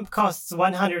high-pressure pump costs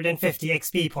 150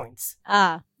 XP points.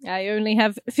 I only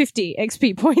have 50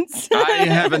 XP points. I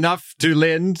have enough to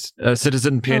lend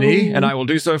Citizen Penny, and I will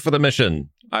do so for the mission.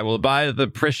 I will buy the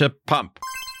pressure pump.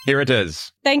 Here it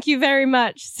is. Thank you very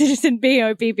much, Citizen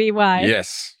BOBBY.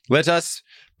 Yes. Let us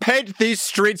paint these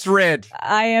streets red.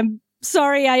 I am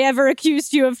sorry I ever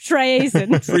accused you of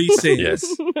treason. Treason. Yes.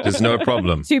 There's no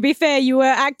problem. To be fair, you were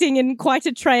acting in quite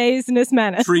a treasonous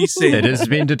manner. Treason. It has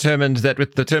been determined that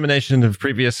with the termination of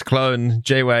previous clone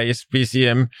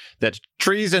JYSBCM, that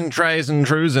treason, trays, and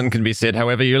trusen can be said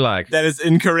however you like. That is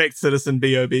incorrect, Citizen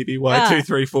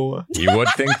BOBBY234. You would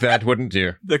think that, wouldn't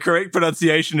you? The correct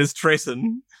pronunciation is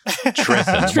treason.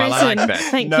 Treason. Well, I like that.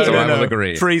 Thank No, you. So no, I will no.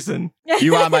 agree. Treason.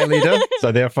 You are my leader,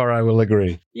 so therefore I will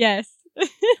agree. Yes.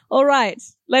 All right.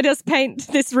 Let us paint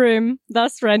this room,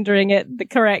 thus rendering it the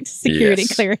correct security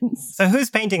Yes. clearance. So who's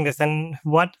painting this and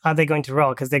what are they going to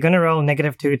roll? Because they're going to roll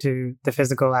 -2 to the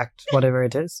physical act, whatever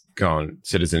it is. Go on,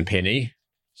 Citizen Penny.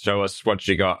 Show us what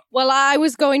you got. Well, I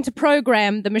was going to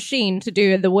program the machine to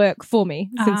do the work for me,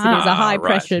 since it is a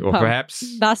high-pressured Or pump, perhaps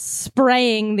thus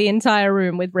spraying the entire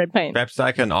room with red paint.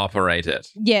 I can operate it.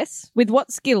 Yes. With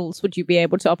what skills would you be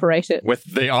able to operate it? With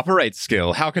the operate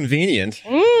skill. How convenient.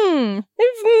 Too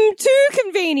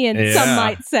convenient, some Yeah.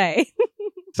 might say.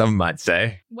 Some might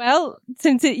say. Well,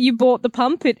 since you bought the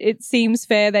pump, it seems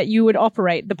fair that you would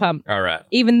operate the pump, All right.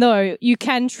 even though you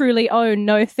can truly own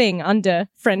no thing under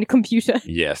Friend Computer.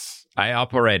 Yes, I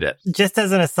operate it. Just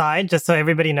as an aside, just so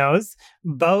everybody knows,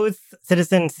 both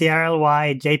Citizen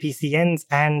CRLY JPCNs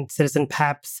and Citizen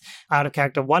PAP's out of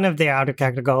character, one of their out of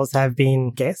character goals have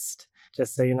been guessed.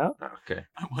 Just so you know. Okay.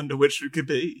 I wonder which it could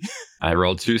be. I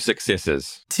rolled 2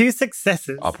 successes. 2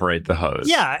 successes. Operate the hose.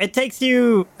 Yeah, it takes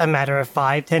you a matter of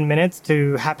 5-10 minutes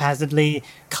to haphazardly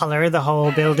color the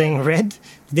whole building red.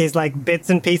 There's like bits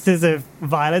and pieces of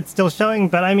violet still showing,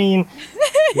 but I mean,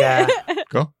 yeah.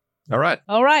 Cool. All right.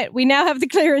 All right, we now have the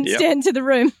clearance Yep. to enter the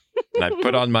room. And I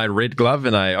put on my red glove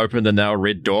and I open the now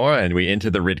red door and we enter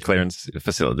the red clearance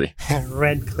facility.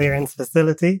 Red clearance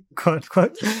facility, quote,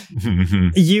 quote.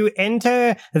 You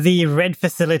enter the red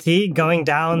facility going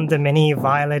down the many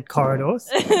violet corridors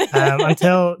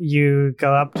until you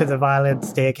go up to the violet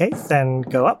staircase and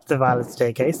go up the violet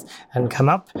staircase and come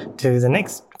up to the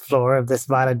next floor of this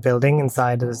violet building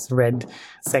inside this red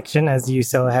section, as you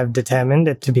so have determined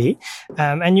it to be.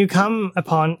 And you come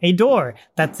upon a door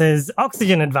that says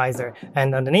Oxygen Advisor,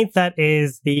 and underneath that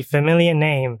is the familiar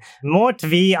name, Mort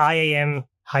V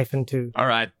IAM-2. All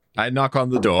right. I knock on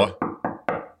the door.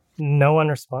 No one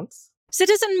responds.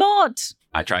 Citizen Mort!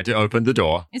 I try to open the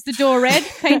door. Is the door red?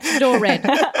 Paint the door red.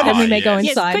 Then we may go yes.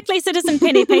 Yes, inside. quickly, Citizen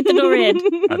Penny, paint the door red.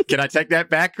 Can I take that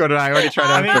back or did I already try to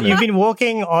I open mean, you've it? been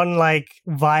walking on like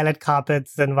violet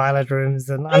carpets and violet rooms,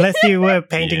 and unless you were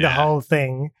painting the Yeah. whole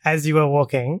thing as you were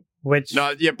walking, which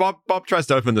No, yeah, Bob tries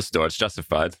to open this door. It's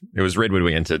justified. It was red when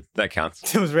we entered. That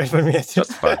counts. it was red when we entered.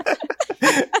 Justified.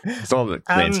 It's all it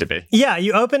needs to be. Yeah,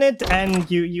 you open it and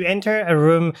you enter a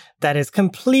room that is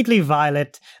completely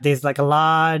violet. There's like a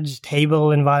large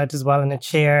table in violet as well, and a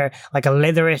chair, like a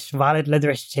violet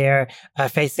leatherish chair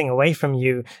facing away from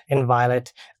you in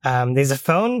violet. There's a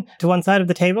phone to one side of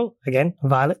the table, again,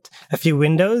 violet. A few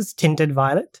windows, tinted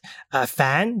violet. A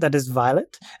fan that is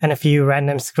violet. And a few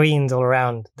random screens all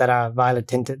around that are violet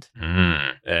tinted.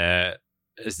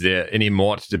 Is there any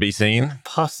more to be seen?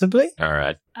 Possibly. All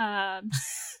right.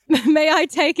 May I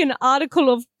take an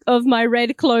article of my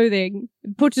red clothing,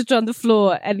 put it on the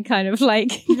floor, and kind of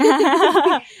like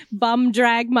bum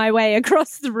drag my way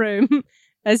across the room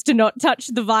as to not touch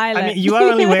the violet? I mean, you are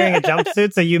only wearing a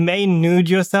jumpsuit, so you may nude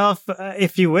yourself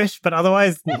if you wish, but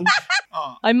otherwise...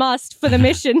 I must for the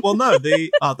mission. Well, no, the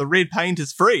red paint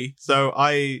is free, so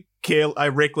I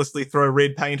recklessly throw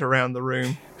red paint around the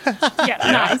room. Yeah,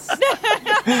 nice.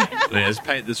 Let's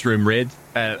paint this room red.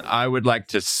 And I would like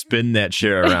to spin that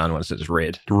chair around once it's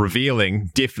red, revealing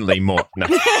definitely more. No.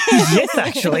 Yes,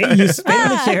 actually. You spin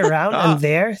the chair around, and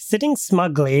there, sitting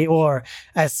smugly, or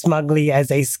as smugly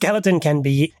as a skeleton can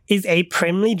be, is a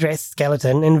primly dressed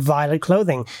skeleton in violet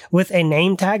clothing with a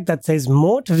name tag that says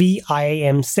Mort V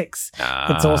IAM-6.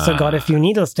 It's also got a few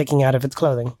needles sticking out of its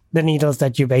clothing. The needles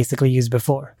that you basically used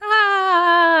before.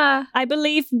 I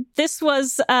believe this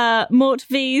was Mort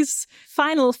V's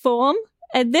final form.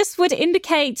 This would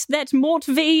indicate that Mort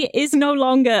V is no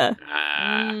longer.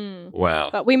 Well,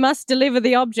 But we must deliver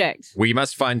the object. we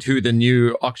must find who the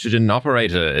new oxygen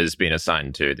operator is being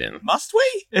assigned to then. Must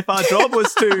we? If our job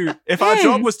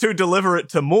was to deliver it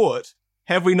to Mort,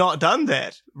 have we not done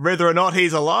that? Whether or not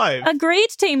he's alive. Agreed,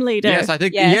 team leader. Yes, I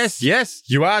think, yes,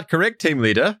 you are correct, team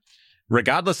leader.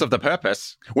 Regardless of the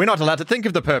purpose, we're not allowed to think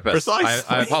of the purpose. Precisely.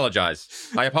 I apologize.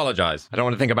 I don't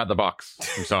want to think about the box.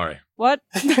 I'm sorry. What?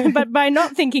 But by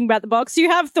not thinking about the box, you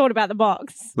have thought about the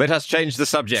box. Let us change the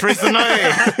subject.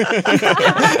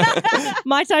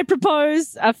 Might I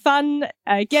propose a fun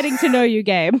getting to know you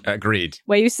game Agreed.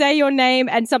 where you say your name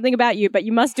and something about you, but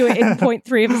you must do it in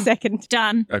 0.3 of a second.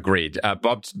 Done. Agreed.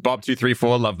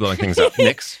 Bob234, love blowing things up.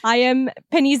 Next. I am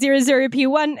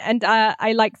Penny00P1 and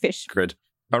I like fish. Good.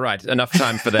 All right, enough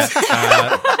time for that.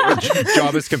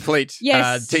 Job is complete.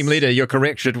 Yes. Team leader, you're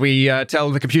correct. Should we tell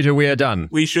the computer we are done?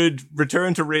 We should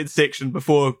return to red section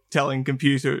before telling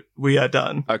computer we are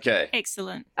done. Okay.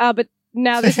 Excellent. But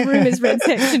now this room is red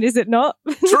section, is it not?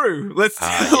 True. Let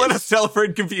us tell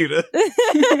red computer.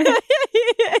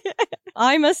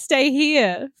 I must stay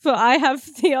here, for I have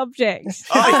the object.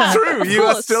 Oh, true. You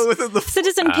are course. still within the...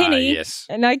 Citizen Penny, Yes.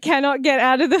 And I cannot get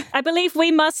out of the... I believe we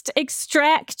must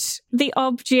extract the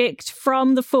object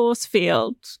from the force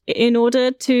field in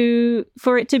order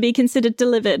for it to be considered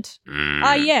delivered.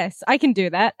 Yes, I can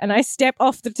do that. And I step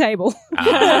off the table.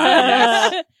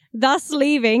 Yes. Thus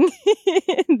leaving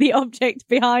the object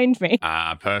behind me.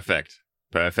 Perfect.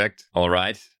 Perfect. All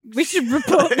right. We should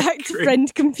report back to Agree.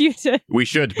 friend computer. We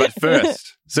should, but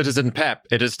first, Citizen Pep,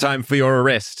 it is time for your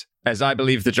arrest, as I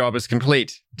believe the job is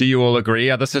complete. Do you all agree,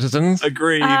 other citizens?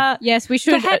 Agreed. Yes, we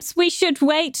should. Perhaps we should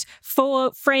wait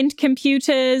for friend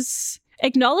computer's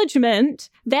acknowledgement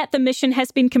that the mission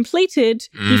has been completed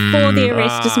before the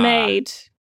arrest is made.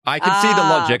 I can see the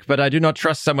logic, but I do not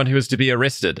trust someone who is to be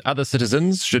arrested. Other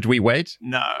citizens, should we wait?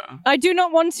 No. I do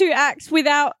not want to act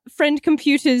without friend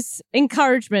computer's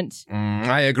encouragement.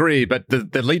 I agree, but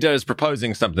the leader is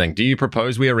proposing something. Do you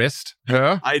propose we arrest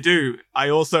her? I do. I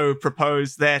also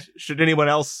propose that should anyone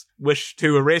else wish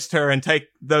to arrest her and take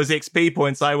those XP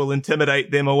points, I will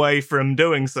intimidate them away from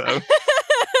doing so.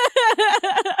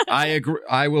 I agree.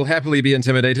 I will happily be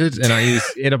intimidated, and I use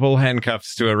edible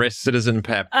handcuffs to arrest Citizen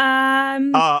Pep.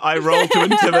 I roll to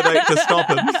intimidate to stop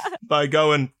him by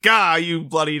going, "Gah, you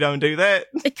bloody don't do that."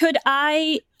 Could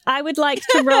I would like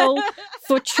to roll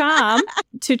for charm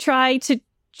to try to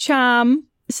charm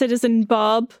Citizen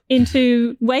Bob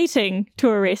into waiting to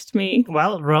arrest me.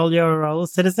 Well, roll your roll,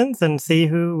 citizens, and see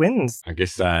who wins. I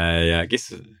guess,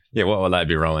 yeah, what will I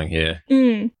be rolling here?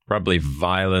 Probably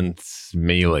violence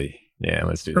melee. Yeah,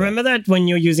 let's do that. Remember that when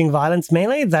you're using violence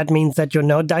melee, that means that your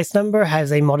node dice number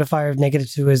has a modifier of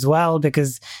 -2 as well,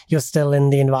 because you're still in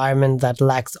the environment that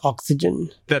lacks oxygen.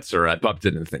 That's all right. Bob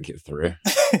didn't think it through.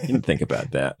 He didn't think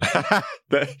about that.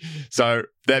 So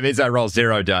that means I roll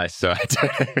 0 dice, so I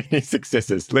don't have any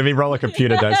successes. Let me roll a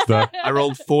computer dice, though. I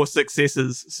rolled 4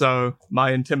 successes, so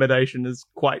my intimidation is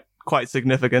quite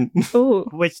significant. Ooh.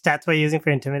 Which stats were you using for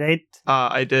intimidate?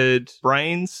 I did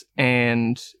brains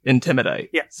and intimidate.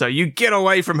 Yeah. So you get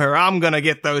away from her. I'm gonna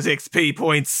get those XP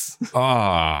points.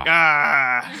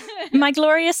 Ah. My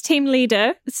glorious team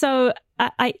leader. So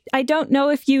I don't know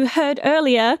if you heard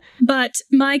earlier, but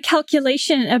my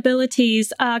calculation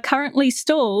abilities are currently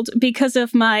stalled because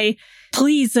of my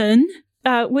pleasin'.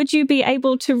 Would you be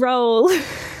able to roll?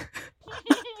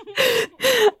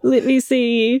 Let me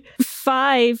see.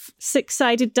 5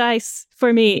 6-sided dice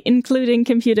for me, including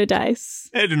computer dice.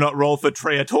 I do not roll for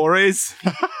traitores.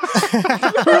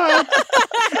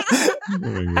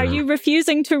 Are you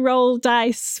refusing to roll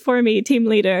dice for me, team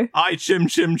leader? I, Chim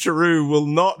Chim Charu, will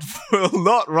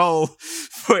not roll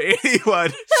for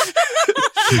anyone.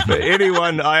 For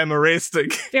anyone I am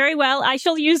arresting. Very well. I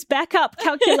shall use backup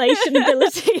calculation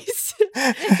abilities.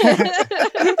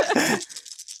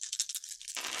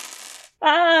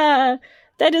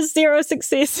 That is 0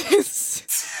 successes.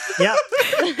 Yeah.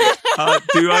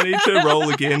 Do I need to roll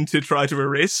again to try to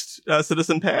arrest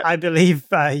Citizen Pat? I believe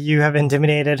you have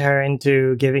intimidated her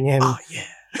into giving him... Oh, yeah.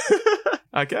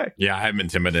 Okay. Yeah, I'm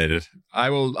intimidated.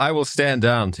 I will stand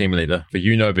down, team leader, for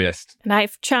you know best. And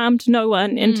I've charmed no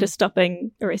one into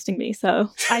stopping arresting me,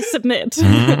 so I submit.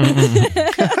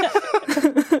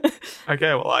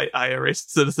 Okay, well, I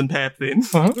arrest Citizen Pap then.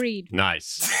 Agreed.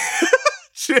 Nice.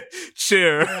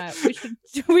 Sure. Right,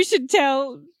 we should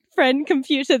tell friend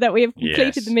computer that we have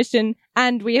completed Yes. the mission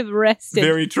and we have arrested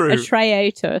Very true. a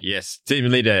traitor. Yes, team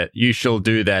leader, you shall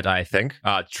do that, I think.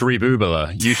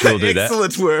 Tribubala, you shall do that.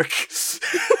 Excellent work.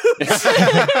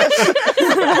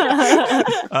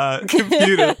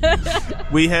 Computer,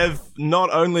 we have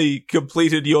not only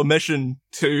completed your mission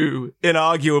to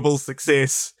inarguable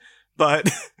success,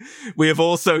 but we have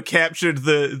also captured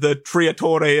the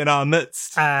Triatore in our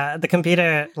midst. The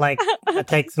computer,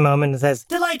 takes a moment and says,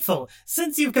 "Delightful!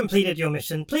 Since you've completed your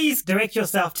mission, please direct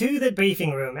yourself to the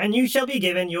briefing room, and you shall be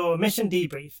given your mission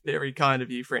debrief." Very kind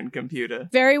of you, friend computer.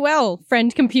 Very well,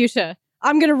 friend computer.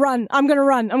 I'm gonna run. I'm gonna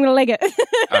leg it.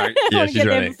 All right, I yeah, want to she's get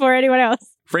there running. before anyone else.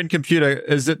 Friend computer,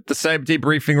 is it the same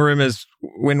debriefing room as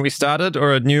when we started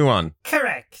or a new one?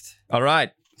 Correct. All right.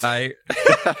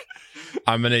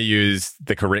 I'm going to use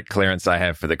the correct clearance I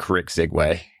have for the correct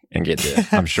segue and get there.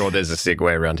 I'm sure there's a segue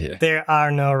around here. There are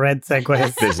no red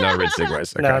segues. There's no red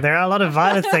segues. Okay. No, there are a lot of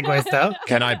violet segues, though.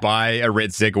 Can I buy a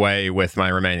red segue with my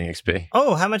remaining XP?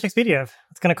 Oh, how much XP do you have?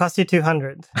 It's going to cost you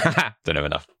 200. Don't have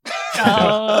enough.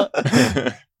 Oh.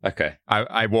 Okay.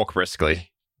 I walk briskly.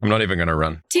 I'm not even going to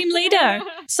run. Team leader,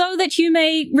 so that you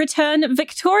may return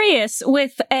victorious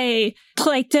with a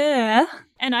traiteur.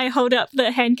 And I hold up the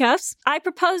handcuffs. I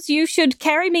propose you should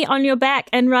carry me on your back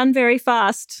and run very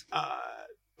fast.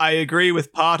 I agree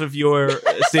with part of your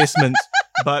assessment,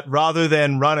 but rather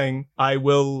than running, I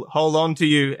will hold on to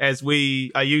you as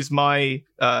I use my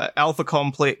alpha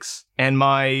complex and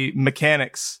my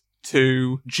mechanics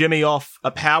to jimmy off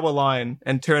a power line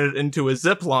and turn it into a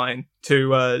zip line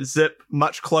to zip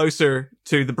much closer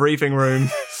to the briefing room.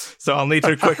 So I'll need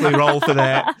to quickly roll for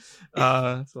that.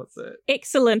 So what's that?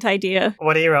 Excellent idea.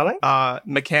 What are you rolling?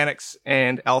 Mechanics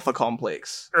and alpha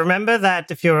complex. Remember that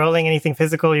if you're rolling anything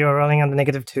physical, you're rolling on the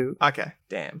 -2. Okay,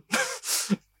 damn.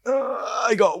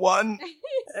 I got 1.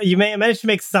 You may manage to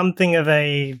make something of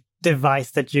a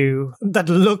device that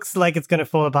looks like it's going to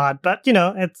fall apart, but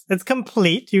it's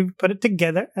complete. You put it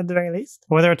together at the very least.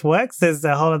 Whether it works is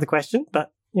a whole other question,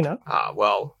 but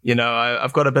well,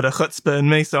 I've got a bit of chutzpah in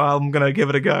me, so I'm going to give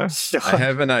it a go. Sure. I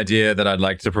have an idea that I'd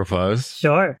like to propose.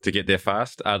 Sure. To get there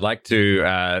fast. I'd like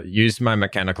to use my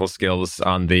mechanical skills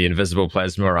on the invisible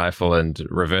plasma rifle and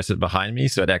reverse it behind me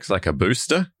so it acts like a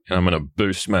booster. And I'm going to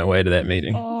boost my way to that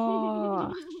meeting.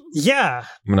 Yeah.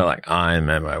 I'm going to I'm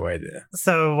on my way there.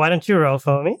 So why don't you roll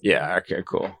for me? Yeah, okay,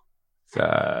 cool.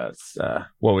 It's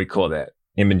what we call that?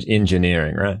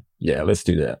 Engineering, right? Yeah, let's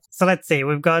do that. So let's see.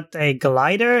 We've got a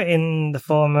glider in the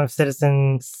form of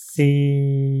Citizen CRLY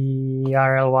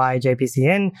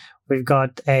JPCN. We've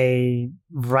got a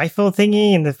rifle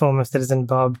thingy in the form of Citizen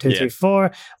Bob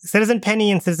 234. Citizen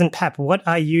Penny and Citizen Pap, what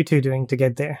are you two doing to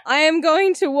get there? I am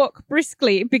going to walk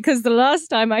briskly because the last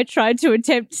time I tried to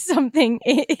attempt something,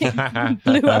 it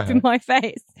blew up in my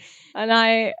face. And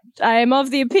I am of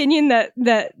the opinion that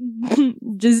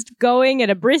just going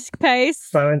at a brisk pace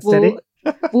Slow and steady.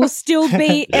 will still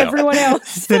beat everyone else.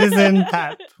 Citizen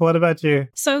Pat, what about you?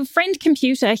 So, friend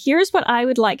computer, here's what I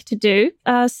would like to do.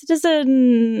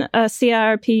 Citizen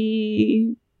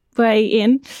CRP way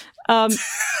in.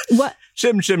 What?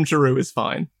 Chim Charu is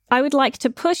fine. I would like to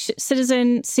push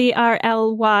Citizen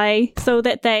CRLY so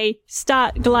that they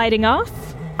start gliding off.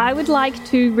 I would like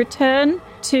to return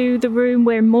to the room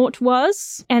where Mort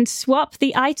was and swap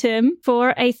the item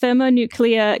for a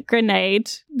thermonuclear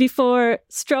grenade before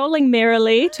strolling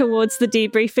merrily towards the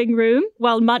debriefing room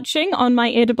while munching on my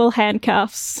edible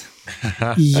handcuffs.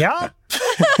 Yup.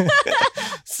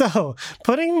 So,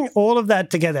 putting all of that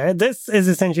together, this is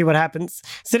essentially what happens.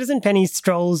 Citizen Penny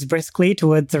strolls briskly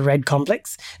towards the red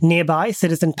complex. Nearby,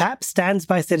 Citizen Pap stands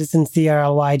by Citizen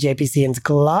CRLY JPCN's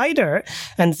glider,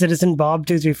 and Citizen Bob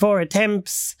 234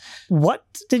 attempts... What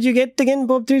did you get again,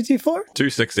 Bob 234? 2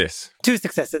 success. 2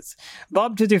 successes.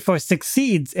 Bob 234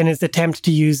 succeeds in his attempt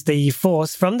to use the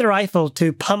force from the rifle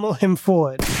to pummel him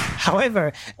forward.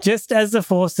 However, just as the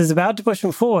force is about to push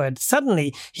him forward,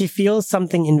 suddenly he feels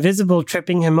something invisible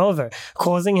tripping him over,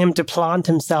 causing him to plant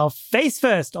himself face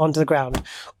first onto the ground,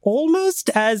 almost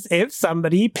as if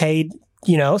somebody paid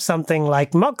something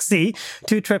like Moxie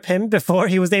to trip him before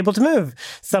he was able to move.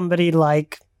 Somebody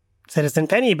like Citizen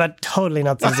Penny, but totally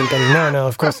not Citizen Penny. No,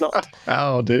 of course not.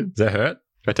 Oh, dude. Does that hurt?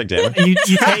 Do I take damage? You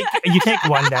take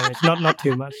 1 damage, not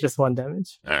too much, just 1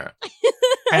 damage. All right.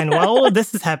 And while all of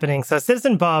this is happening, so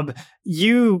Citizen Bob,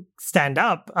 you stand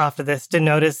up after this to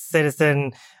notice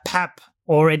Citizen Pap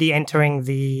already entering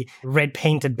the red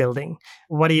painted building.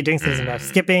 What are you doing, Citizen Pap?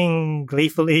 Skipping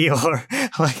gleefully or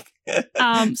like...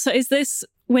 So is this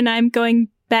when I'm going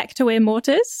back to where Mort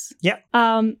is? Yeah.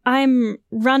 I'm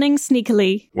running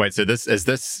sneakily. Wait, so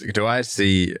do I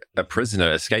see a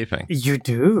prisoner escaping? You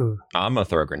do. I'm going to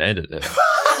throw a grenade at it.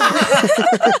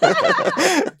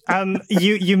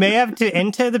 You may have to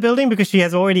enter the building because she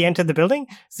has already entered the building,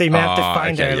 so you may have to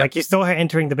find her. Yep. Like you saw her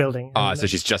entering the building. So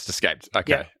she's just escaped.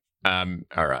 Okay.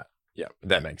 All right. Yeah,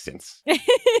 that makes sense.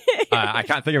 I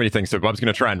can't think of anything, so Bob's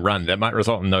going to try and run. That might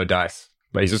result in no dice,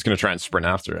 but he's just going to try and sprint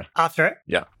after her. After her?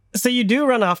 Yeah. So you do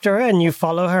run after her and you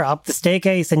follow her up the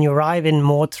staircase and you arrive in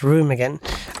Mort's room again.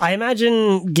 I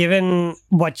imagine, given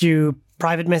what you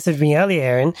private messaged me earlier,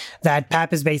 Aaron, that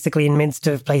Pap is basically in midst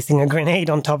of placing a grenade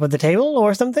on top of the table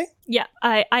or something? Yeah,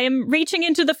 I am reaching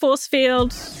into the force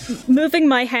field, moving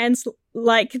my hands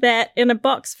like that in a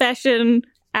box fashion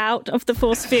out of the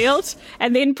force field,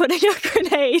 and then putting a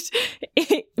grenade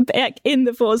back in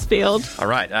the force field. All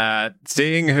right.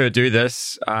 Seeing her do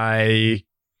this, I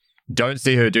don't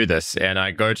see her do this, and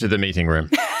I go to the meeting room.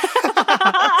 You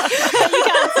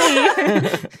can't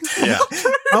see. Yeah.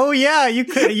 Oh yeah, you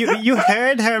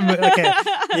heard her. Okay.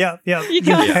 Yep.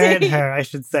 You heard her, I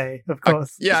should say, of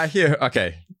course. I hear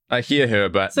her,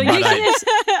 but... So you hear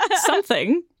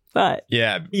something. but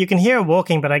Yeah. You can hear her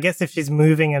walking, but I guess if she's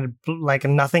moving at like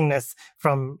nothingness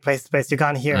from place to place, you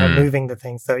can't hear her moving the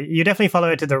thing. So you definitely follow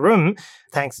her to the room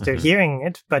thanks to hearing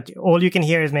it, but all you can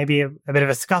hear is maybe a bit of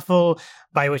a scuffle,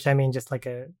 by which I mean just like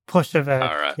a push of a...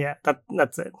 All right. Yeah,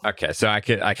 that's it. Okay, so I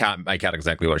can't make out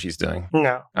exactly what she's doing.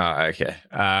 No. Oh, okay.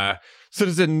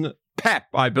 Citizen Pap,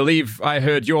 I believe I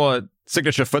heard your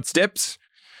signature footsteps.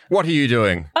 What are you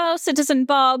doing? oh, Citizen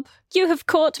Bob, you have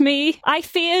caught me. I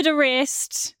feared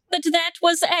arrest, but that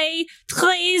was a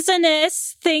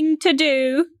treasonous thing to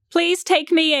do. Please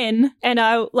take me in. And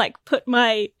I'll put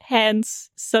my hands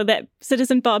so that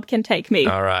Citizen Bob can take me.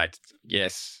 All right.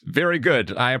 Yes. Very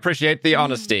good. I appreciate the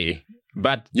honesty.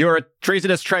 But you're a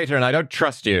treasonous traitor and I don't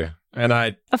trust you. And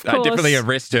I definitely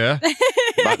arrest her.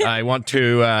 But I want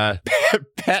to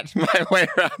pat my way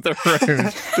around the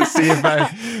room to see if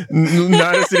I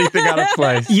notice anything out of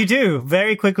place. You do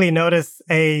very quickly notice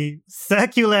a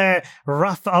circular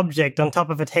rough object on top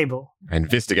of a table.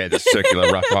 Investigate this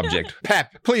circular rough object.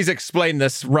 Pap, please explain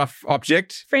this rough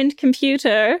object. Friend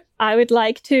computer, I would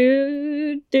like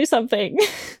to do something.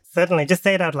 Certainly, just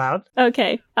say it out loud.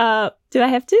 Okay. Do I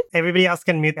have to? Everybody else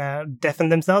can deafen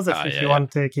themselves if you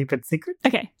want to keep it secret.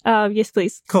 Okay. Yes,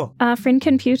 please. Cool. Friend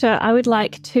computer, I would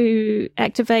like to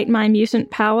activate my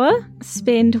mutant power,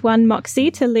 spend 1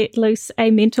 moxie to let loose a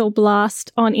mental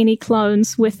blast on any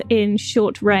clones within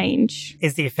short range.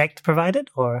 Is the effect provided,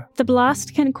 or? The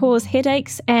blast can cause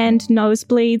headaches and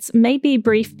nosebleeds, maybe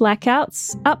brief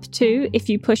blackouts, up to, if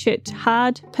you push it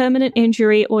hard, permanent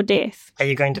injury or death. Are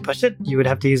you going to push it? You would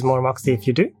have to use more moxie if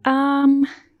you do.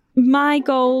 My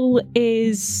goal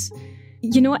is...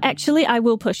 You know what? Actually, I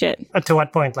will push it. To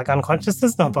what point? Like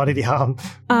unconsciousness, not bodily harm?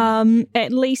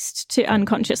 At least to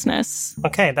unconsciousness.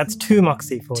 Okay, that's 2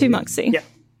 moxie for you. 2 moxie. Yeah.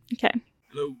 Okay.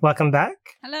 Welcome back.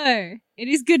 Hello. It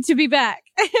is good to be back.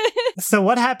 So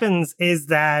what happens is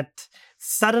that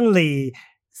suddenly,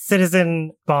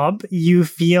 Citizen Bob, you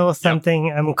feel something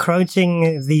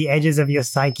encroaching the edges of your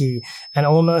psyche, and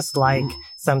almost like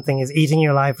something is eating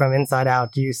your life from inside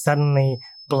out. You suddenly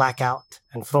black out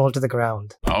and fall to the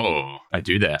ground. Oh, I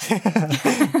do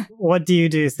that. What do you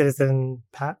do, Citizen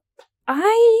Pat?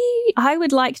 I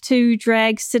would like to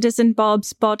drag Citizen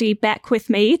Bob's body back with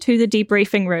me to the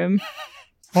debriefing room.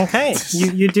 Okay,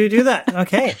 you do that.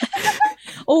 Okay.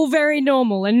 All very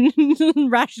normal and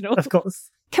rational. Of course.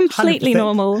 Completely 100%.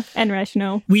 normal and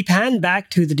rational. We pan back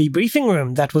to the debriefing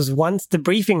room that was once the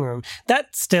briefing room.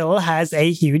 That still has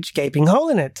a huge gaping hole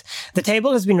in it. The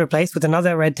table has been replaced with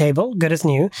another red table, good as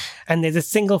new, and there's a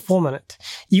single form on it.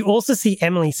 You also see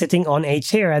Emily sitting on a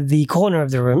chair at the corner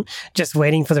of the room, just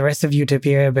waiting for the rest of you to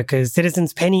appear because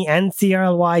citizens Penny and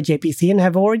CRLY JPCN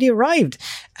have already arrived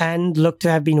and look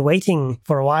to have been waiting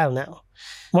for a while now.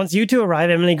 Once you two arrive,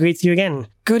 Emily greets you again.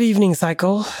 Good evening,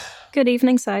 Cycle. Good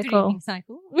evening, Good Cycle. evening,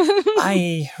 Cycle.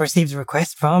 I received a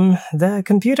request from the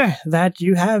computer that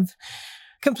you have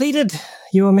completed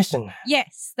your mission.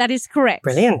 Yes, that is correct.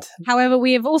 Brilliant. However,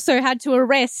 we have also had to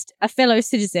arrest a fellow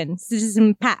citizen,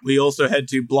 Citizen Pat. We also had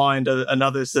to blind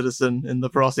another citizen in the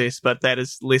process, but that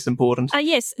is less important.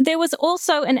 Yes, there was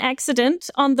also an accident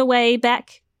on the way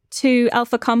back to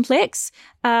Alpha Complex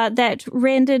that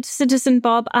rendered Citizen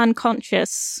Bob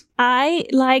unconscious. I,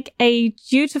 like a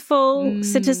dutiful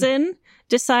citizen,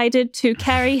 decided to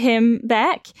carry him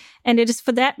back, and it is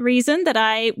for that reason that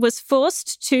I was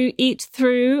forced to eat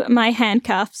through my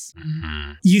handcuffs.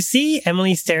 You see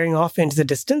Emily staring off into the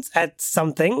distance at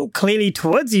something, clearly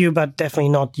towards you, but definitely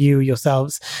not you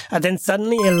yourselves. And then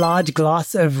suddenly a large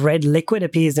glass of red liquid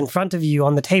appears in front of you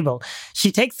on the table.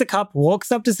 She takes the cup,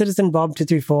 walks up to Citizen Bob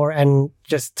 234, and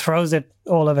just throws it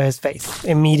all over his face,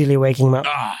 immediately waking him up.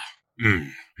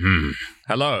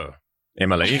 Hello,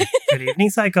 Emily. Good evening,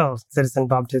 Psycho, Citizen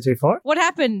Bob 234. What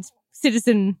happened,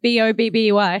 Citizen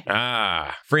BOBBY?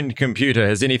 Friend computer,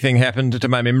 has anything happened to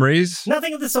my memories?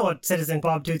 Nothing of the sort, Citizen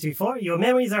Bob 234. Your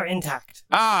memories are intact.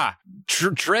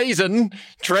 Treason,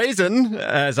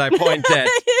 as I point at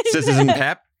Citizen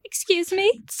Pap. Excuse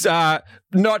me?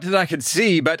 Not that I could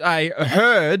see, but I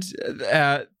heard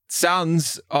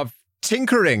sounds of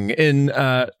tinkering in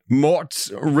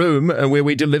Mort's room where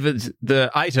we delivered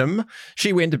the item.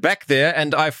 She went back there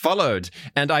and I followed,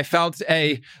 and I felt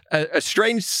a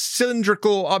strange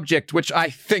cylindrical object which I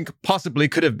think possibly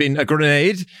could have been a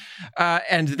grenade,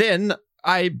 and then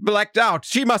I blacked out.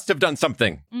 She must have done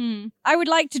something. I would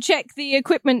like to check the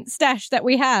equipment stash that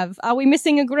we have. Are we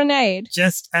missing a grenade?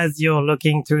 Just as you're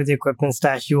looking through the equipment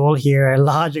stash, you all hear a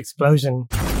large explosion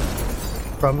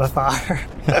from afar.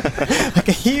 Like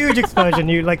a huge explosion.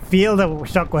 You feel the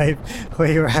shockwave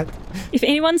where you're at. If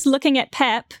anyone's looking at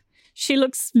Pep, She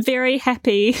looks very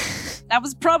happy. That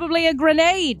was probably a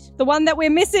grenade, the one that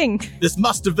we're missing. This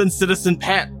must have been Citizen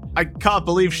Pat. I can't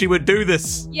believe she would do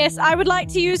this. Yes, I would like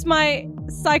to use my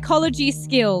psychology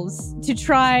skills to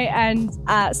try and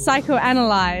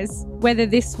psychoanalyze whether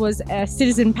this was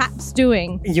Citizen Pat's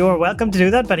doing. You're welcome to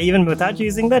do that, but even without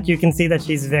using that, you can see that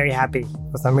she's very happy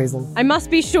for some reason. I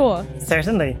must be sure.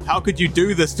 Certainly. How could you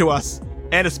do this to us?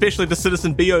 And especially to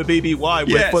Citizen BOBBY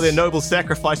Yes. for their noble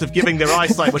sacrifice of giving their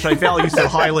eyesight, which I value so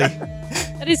highly.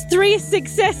 That is 3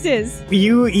 successes.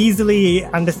 You easily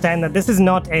understand that this is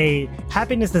not a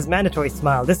happiness is mandatory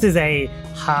smile. This is a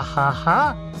ha ha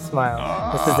ha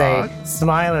smile. This is a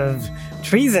smile of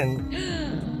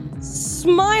treason.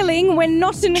 Smiling when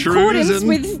not in accordance Treason.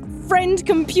 with friend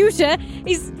computer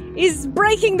is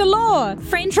breaking the law.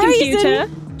 Friend Treason. computer.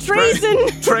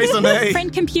 Treason. Treason, eh?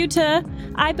 Friend computer,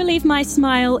 I believe my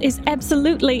smile is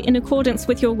absolutely in accordance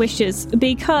with your wishes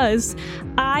because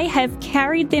I have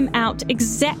carried them out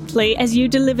exactly as you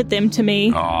delivered them to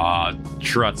me. Aw,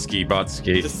 Trotsky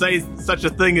Botsky. To say such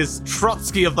a thing is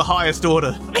Trotsky of the highest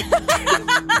order.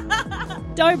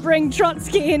 Don't bring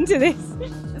Trotsky into this.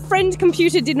 Friend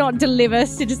computer did not deliver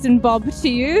Citizen Bob to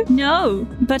you. No,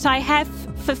 but I have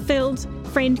fulfilled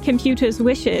friend computer's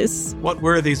wishes. What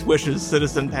were these wishes,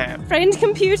 Citizen Pat? Friend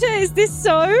computer, is this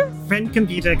so? Friend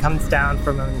computer comes down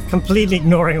for a moment, completely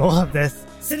ignoring all of this.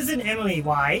 Citizen Emily,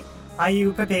 why? Are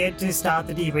you prepared to start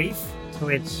the debrief? To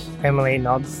which Emily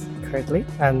nods curtly,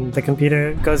 and the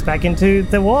computer goes back into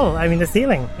the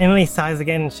ceiling. Emily sighs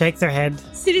again and shakes her head.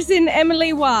 Citizen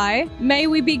Emily Y, may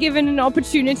we be given an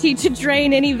opportunity to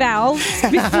drain any valves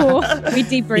before we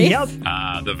debrief?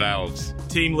 Yep. The valves.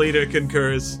 Team leader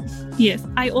concurs. Yes,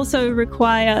 I also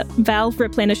require valve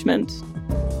replenishment.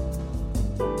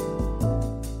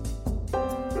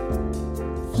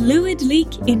 Fluid leak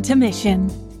intermission.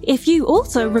 If you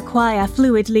also require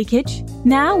fluid leakage,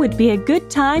 now would be a good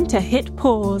time to hit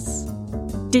pause.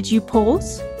 Did you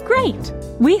pause? Great!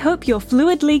 We hope your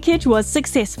fluid leakage was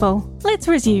successful. Let's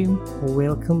resume.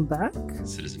 Welcome back.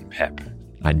 Citizen Pep.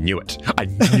 I knew it. I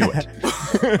knew it.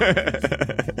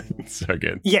 So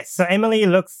good. Yes, so Emily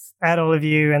looks at all of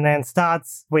you and then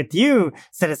starts with you,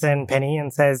 Citizen Penny,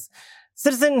 and says,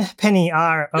 Citizen Penny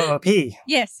ROOP,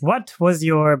 Yes. what was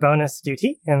your bonus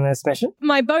duty in this mission?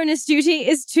 My bonus duty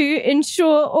is to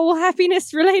ensure all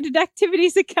happiness-related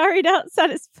activities are carried out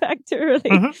satisfactorily.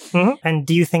 And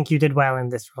do you think you did well in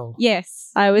this role?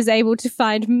 Yes, I was able to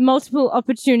find multiple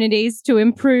opportunities to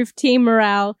improve team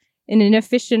morale in an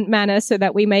efficient manner so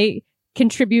that we may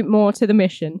contribute more to the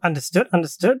mission. Understood.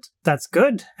 That's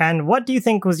good. And what do you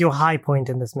think was your high point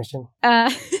in this mission?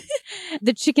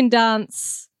 The chicken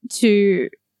dance to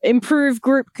improve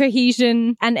group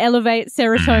cohesion and elevate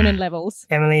serotonin levels.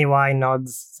 Emily Y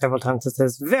nods several times and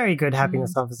says, very good,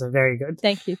 happiness officer, very good.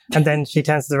 Thank you. And then she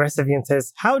turns to the rest of you and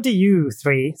says, how do you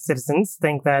 3 citizens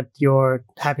think that your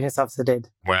happiness officer did?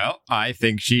 Well, I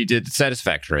think she did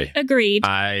satisfactory. Agreed.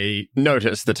 I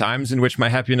noticed the times in which my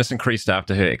happiness increased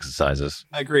after her exercises.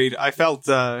 Agreed. I felt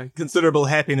considerable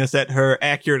happiness at her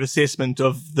accurate assessment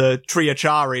of the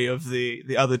triachari of the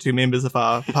other 2 members of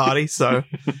our party, so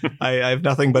I have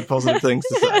nothing but positive things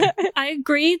to say. I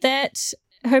agree that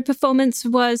her performance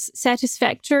was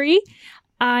satisfactory.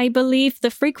 I believe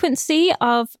the frequency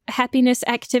of happiness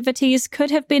activities could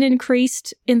have been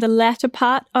increased in the latter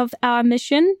part of our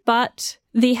mission, but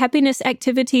the happiness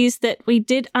activities that we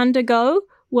did undergo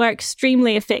were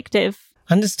extremely effective.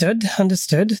 Understood.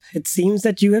 It seems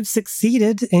that you have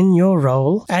succeeded in your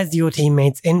role as your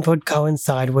teammates' input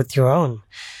coincide with your own.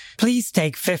 Please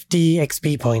take 50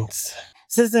 XP points.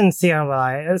 Citizen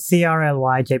CRLY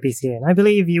JPCN, I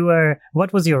believe you were...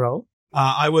 What was your role?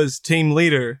 I was team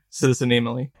leader, Citizen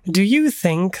Emily. Do you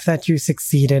think that you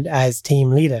succeeded as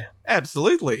team leader?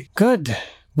 Absolutely. Good.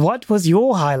 What was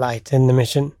your highlight in the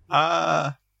mission?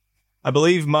 I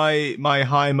believe my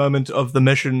high moment of the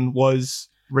mission was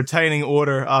retaining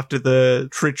order after the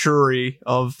treachery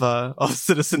of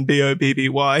Citizen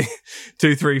BOBBY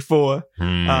 234.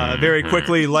 Very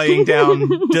quickly laying down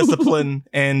discipline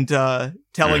and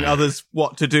telling others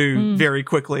what to do very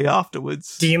quickly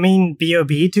afterwards. Do you mean BOB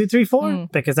 234?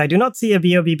 Because I do not see a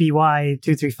BOBBY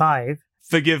 235.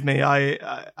 Forgive me,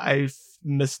 I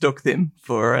mistook them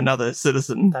for another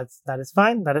citizen. That is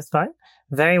fine.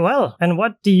 Very well. And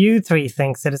what do you 3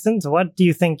 think, citizens? How do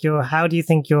you think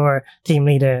your team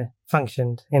leader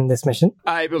functioned in this mission?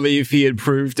 I believe he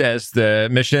improved as the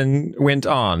mission went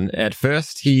on. At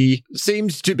first, he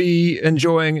seemed to be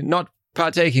enjoying not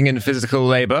partaking in physical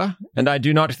labor, and I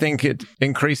do not think it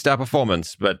increased our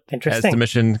performance. But as the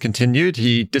mission continued,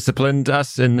 he disciplined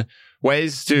us in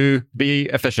ways to be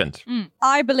efficient.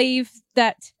 I believe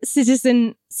that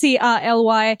citizen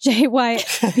CRLYJYPSN.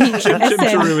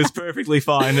 Chimchiru is perfectly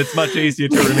fine. It's much easier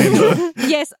to remember.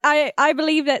 Yes, I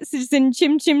believe that citizen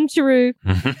Chimchiru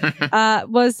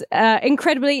was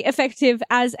incredibly effective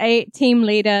as a team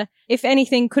leader. If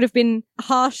anything, could have been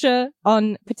harsher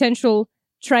on potential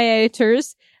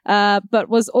traitors, but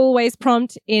was always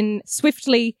prompt in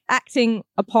swiftly acting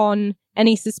upon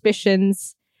any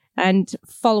suspicions and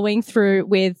following through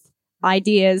with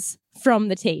ideas from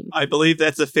the team. I believe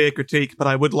that's a fair critique, but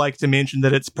I would like to mention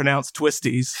that it's pronounced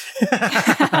twisties.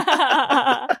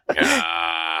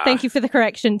 Thank you for the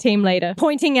correction, team leader.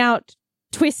 Pointing out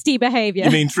twisty behavior.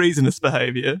 You mean treasonous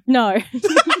behavior? No.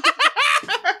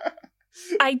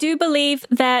 I do believe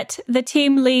that the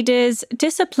team leader's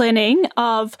disciplining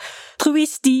of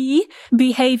twisty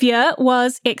behavior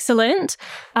was excellent.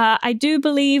 I do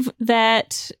believe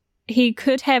that he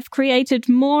could have created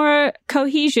more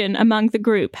cohesion among the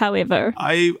group, however.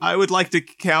 I would like to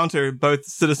counter both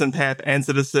Citizen Pap and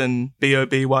Citizen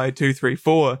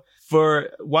BOBY234. For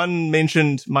one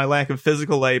mentioned my lack of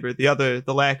physical labor, the other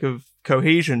the lack of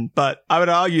cohesion, but I would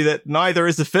argue that neither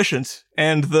is efficient,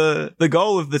 and the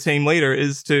goal of the team leader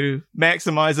is to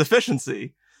maximize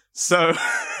efficiency. So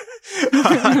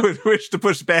I would wish to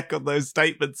push back on those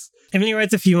statements. Emily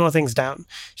writes a few more things down.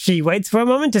 She waits for a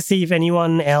moment to see if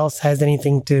anyone else has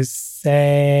anything to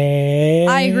say.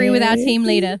 I agree with our team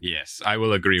leader. Yes, I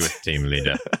will agree with team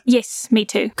leader. Yes, me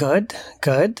too. Good.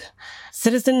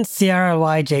 Citizen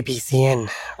CRLYJPCN,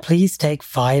 please take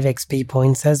 5 XP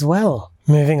points as well.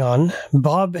 Moving on,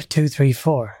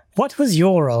 Bob234. What was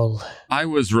your role? I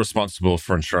was responsible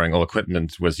for ensuring all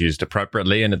equipment was used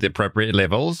appropriately and at the appropriate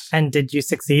levels. And did you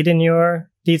succeed in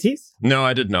your duties? No,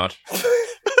 I did not.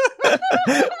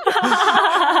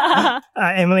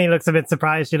 Emily looks a bit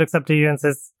surprised. She looks up to you and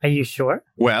says, "Are you sure?"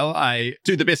 Well, I,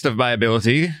 to the best of my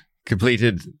ability,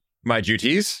 completed my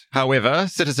duties. However,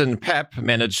 Citizen Pap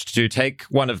managed to take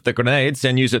one of the grenades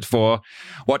and use it for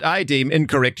what I deem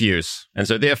incorrect use. And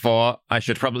so therefore, I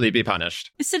should probably be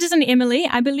punished. Citizen Emily,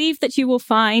 I believe that you will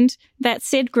find that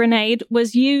said grenade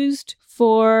was used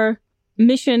for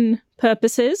mission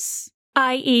purposes,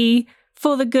 i.e.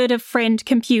 for the good of friend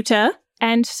computer.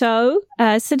 And so,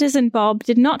 Citizen Bob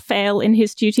did not fail in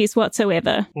his duties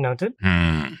whatsoever. Noted.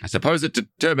 I suppose it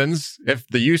determines if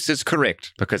the use is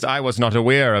correct, because I was not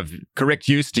aware of correct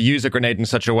use to use a grenade in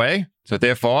such a way. So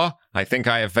therefore, I think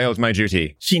I have failed my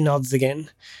duty. She nods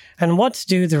again. And what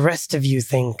do the rest of you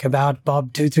think about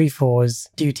Bob234's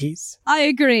duties? I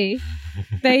agree.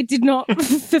 They did not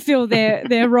fulfill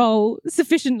their role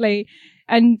sufficiently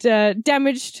and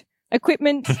damaged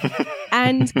equipment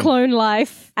and clone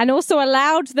life, and also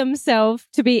allowed themselves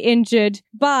to be injured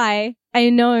by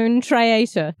a known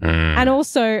traitor. And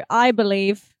also, I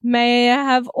believe, may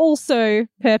have also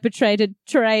perpetrated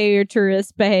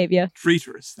traitorous behavior.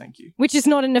 Traitorous, thank you. Which is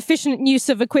not an efficient use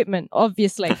of equipment,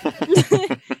 obviously,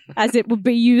 as it would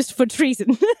be used for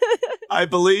treason. I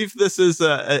believe this is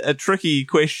a tricky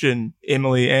question,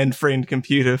 Emily and friend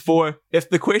computer, for if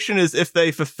the question is if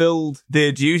they fulfilled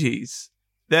their duties,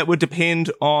 that would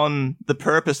depend on the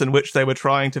purpose in which they were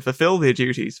trying to fulfill their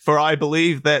duties. For I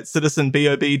believe that Citizen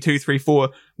BOB234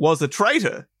 was a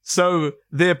traitor. So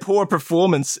their poor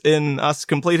performance in us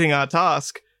completing our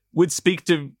task would speak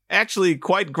to actually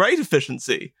quite great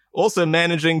efficiency. Also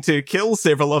managing to kill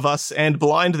several of us and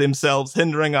blind themselves,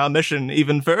 hindering our mission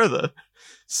even further.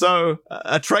 So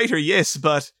a traitor, yes,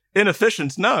 but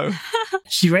inefficient, no.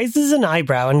 She raises an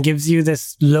eyebrow and gives you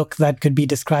this look that could be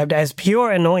described as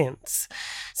pure annoyance.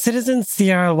 Citizen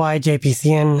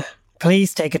CRLYJPCN,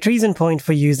 please take a treason point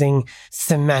for using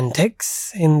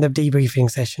semantics in the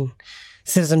debriefing session.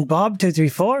 Citizen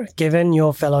Bob234, given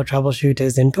your fellow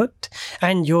troubleshooters' input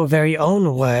and your very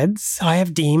own words, I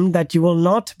have deemed that you will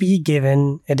not be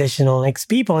given additional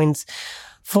XP points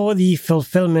for the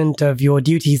fulfillment of your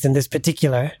duties in this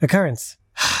particular occurrence.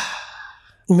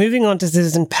 Moving on to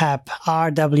Citizen Pap,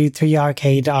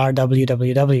 RW3Arcade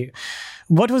RWWW.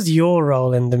 What was your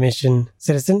role in the mission,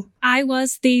 Citizen? I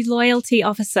was the loyalty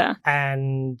officer.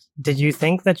 And did you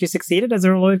think that you succeeded as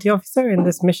a loyalty officer in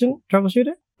this mission,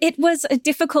 troubleshooter? It was a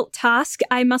difficult task,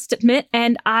 I must admit,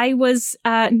 and I was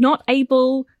not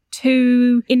able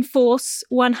to enforce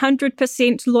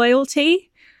 100% loyalty.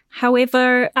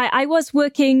 However, I was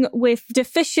working with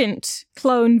deficient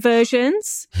clone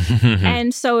versions,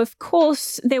 and so of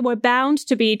course there were bound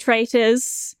to be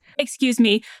traitors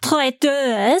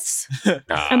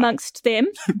amongst them.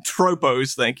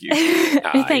 Tropos, thank you.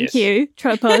 Thank you,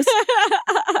 Tropos.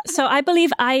 So I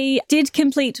believe I did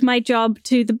complete my job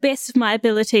to the best of my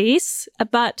abilities,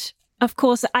 but Of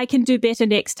course, I can do better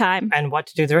next time. And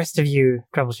what do the rest of you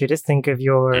troubleshooters think of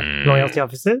your loyalty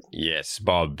officers? Yes,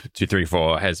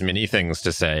 Bob234 has many things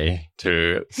to say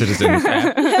to Citizen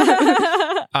Pap.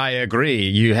 I agree,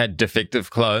 you had defective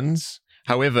clones.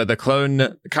 However, the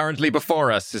clone currently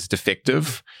before us is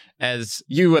defective, as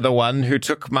you were the one who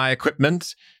took my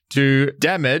equipment to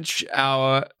damage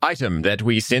our item that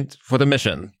we sent for the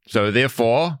mission. So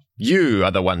therefore, you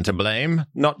are the one to blame,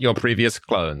 not your previous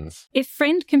clones. If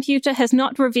Friend Computer has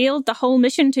not revealed the whole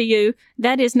mission to you,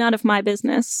 that is none of my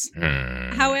business.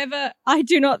 However, I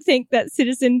do not think that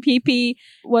Citizen PP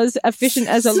was efficient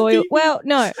as a loyal... Well,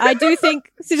 no, I do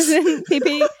think Citizen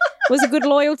PP was a good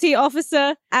loyalty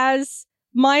officer, as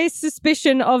my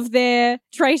suspicion of their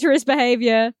traitorous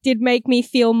behavior did make me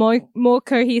feel more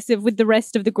cohesive with the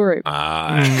rest of the group.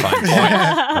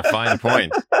 A fine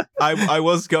point. I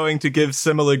was going to give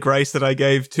similar grace that I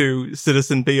gave to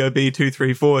Citizen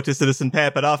BOB234 to Citizen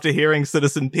Pat, but after hearing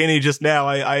Citizen Penny just now,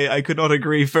 I could not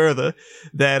agree further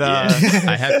that...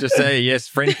 I have to say, yes,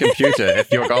 Friend Computer,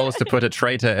 if your goal is to put a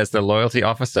traitor as the loyalty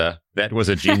officer, that was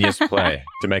a genius play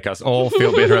to make us all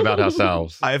feel better about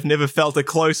ourselves. I have never felt a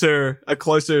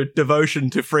closer devotion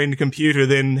to Friend Computer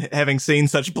than having seen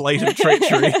such blatant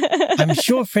treachery. I'm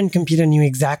sure Friend Computer knew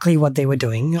exactly what they were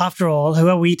doing. After all, who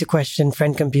are we to question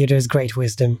Friend Computer's great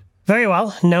wisdom? Very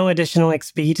well, no additional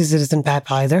XP to Citizen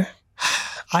Pap either.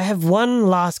 I have one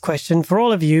last question for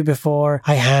all of you before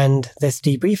I hand this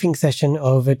debriefing session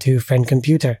over to Friend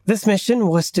Computer. This mission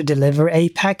was to deliver a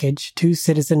package to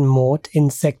Citizen Mort in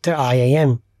Sector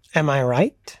IAM. Am I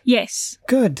right? Yes.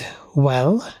 Good.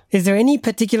 Well, is there any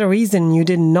particular reason you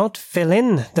did not fill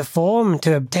in the form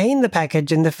to obtain the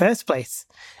package in the first place?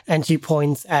 And she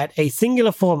points at a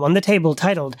singular form on the table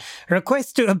titled,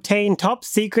 Request to obtain top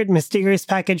secret mysterious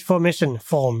package for mission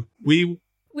form. We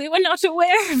were not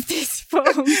aware of these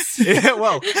forms. Yeah,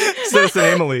 well, Citizen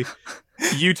Emily,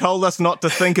 you told us not to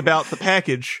think about the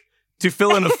package. To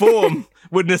fill in a form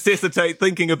would necessitate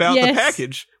thinking about the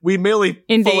package. We merely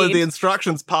followed the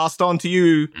instructions passed on to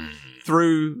you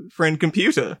through Friend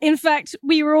Computer. In fact,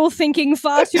 we were all thinking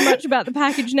far too much about the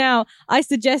package now. I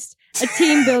suggest a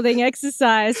team-building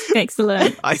exercise.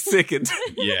 Excellent. I second.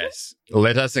 Yes.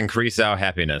 Let us increase our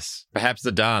happiness. Perhaps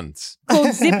a dance.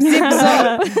 Called Zip Zip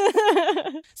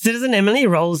Zop. Citizen Emily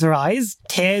rolls her eyes,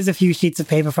 tears a few sheets of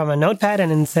paper from a notepad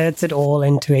and inserts it all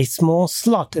into a small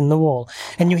slot in the wall.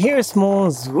 And you hear a small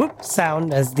swoop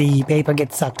sound as the paper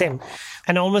gets sucked in.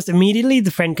 And almost immediately, the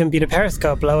Friend Computer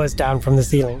periscope lowers down from the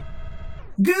ceiling.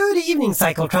 Good evening,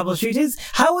 Cycle Troubleshooters.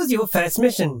 How was your first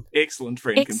mission? Excellent,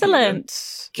 Friend Excellent.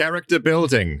 Computer. Character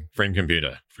building, Friend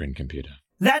Computer. Friend Computer.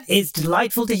 That is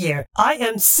delightful to hear. I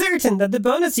am certain that the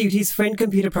bonus duties Friend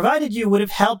Computer provided you would have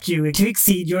helped you to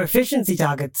exceed your efficiency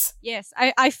targets. Yes,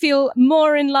 I feel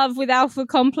more in love with Alpha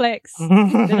Complex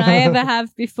than I ever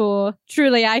have before.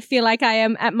 Truly, I feel like I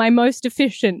am at my most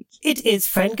efficient. It is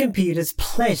Friend Computer's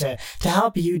pleasure to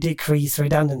help you decrease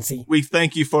redundancy. We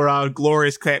thank you for our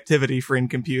glorious captivity, Friend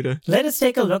Computer. Let us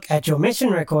take a look at your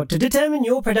mission record to determine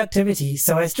your productivity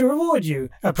so as to reward you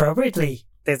appropriately.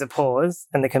 There's a pause,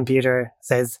 and the computer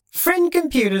says, Friend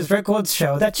Computer's records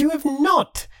show that you have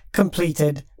not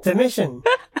completed the mission.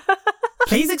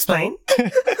 Please explain.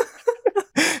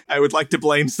 I would like to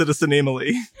blame Citizen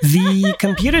Emily. The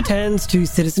computer turns to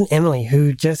Citizen Emily,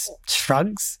 who just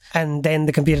shrugs, and then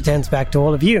the computer turns back to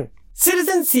all of you.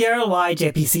 Citizen Sierra Y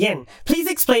JPCN, please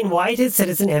explain why it is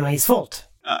Citizen Emily's fault.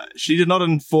 She did not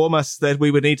inform us that we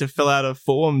would need to fill out a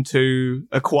form to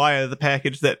acquire the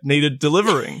package that needed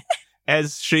delivering.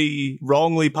 As she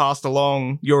wrongly passed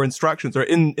along your instructions, or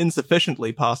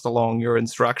insufficiently passed along your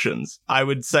instructions, I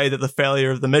would say that the failure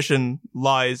of the mission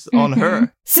lies on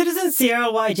her. Citizen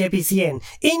Sierra Y JPCN,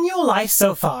 in your life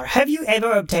so far, have you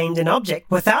ever obtained an object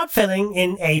without filling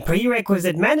in a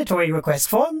prerequisite mandatory request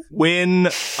form? When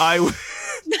I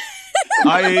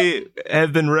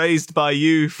have been raised by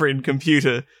you, Friend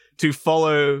Computer, to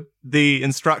follow the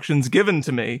instructions given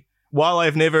to me. While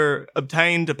I've never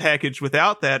obtained a package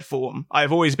without that form,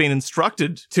 I've always been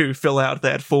instructed to fill out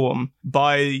that form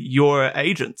by your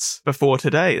agents, before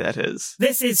today, that is.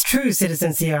 This is true,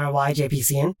 Citizen Sierra Y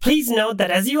JPCN. Please note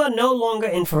that as you are no longer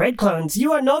infrared clones,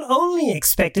 you are not only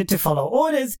expected to follow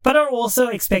orders, but are also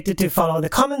expected to follow the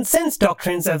common sense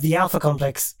doctrines of the Alpha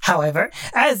Complex. However,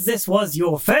 as this was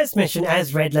your first mission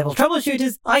as red level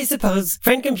troubleshooters, I suppose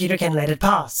Friend Computer can let it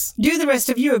pass. Do the rest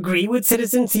of you agree with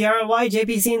Citizen Sierra Y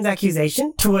JPCN's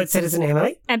accusation towards Citizen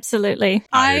Emily? Absolutely.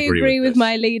 I agree with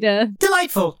my leader.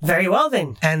 Delightful. Very well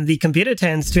then. And the computer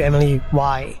turns to Emily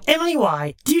Y. Emily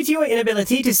Y, due to your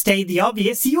inability to state the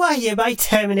obvious, you are hereby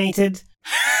terminated.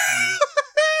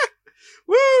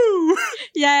 Woo!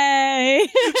 Yay!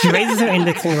 She raises her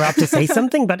index finger up to say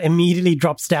something, but immediately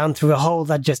drops down through a hole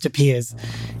that just appears.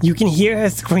 You can hear her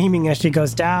screaming as she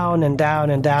goes down and down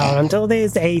and down until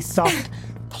there's a soft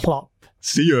plop.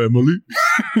 See you, Emily.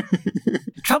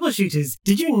 Troubleshooters,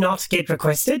 did you not get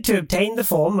requested to obtain the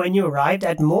form when you arrived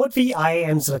at Mort v.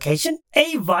 IAM's location?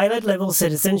 A Violet-level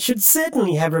citizen should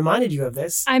certainly have reminded you of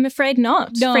this. I'm afraid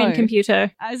not, No. friend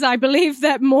computer. As I believe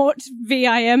that Mort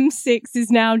VIM6 is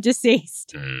now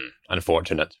deceased.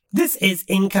 Unfortunate. This is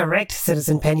incorrect,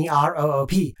 Citizen Penny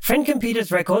ROOP. Friend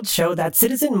Computer's records show that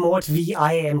Citizen Mort v.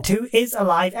 IAM2 is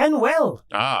alive and well.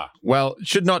 Well,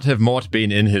 should not have Mort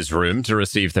been in his room to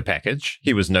receive the package?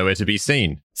 He was nowhere to be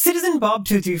seen. Citizen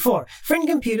Bob234. Friend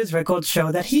Computer's records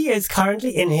show that he is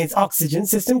currently in his oxygen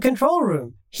system control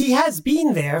room. He has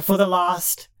been there for the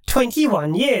last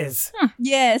 21 years.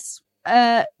 Yes.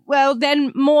 Well,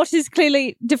 then Mort is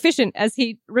clearly deficient as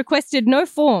he requested no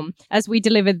form as we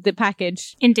delivered the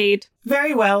package. Indeed.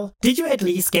 Very well. Did you at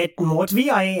least get Mort v.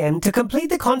 IAM to complete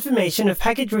the confirmation of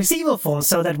package receival form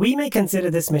so that we may consider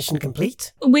this mission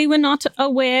complete? We were not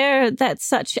aware that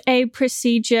such a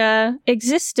procedure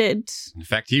existed. In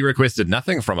fact, he requested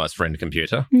nothing from us, friend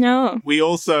computer. No. We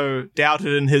also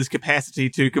doubted in his capacity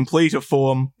to complete a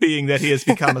form, being that he has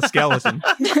become a skeleton.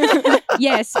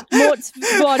 Yes, Mort's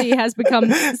body has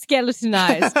become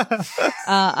skeletonized.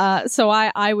 So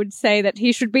I would say that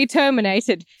he should be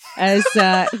terminated as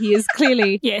he is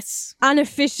clearly Yes.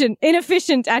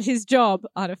 inefficient at his job.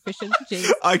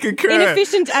 Jeez. I concur.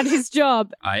 Inefficient at his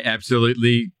job. I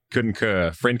absolutely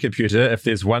concur. Friend computer, if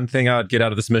there's one thing I would get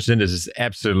out of this mission, it is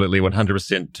absolutely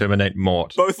 100% terminate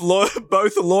Mort. Both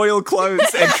loyal clones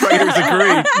and traitors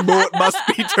agree. Mort must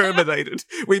be terminated.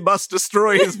 We must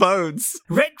destroy his bones.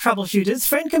 Red Troubleshooters,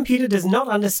 Friend Computer does not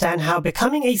understand how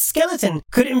becoming a skeleton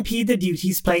could impede the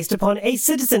duties placed upon a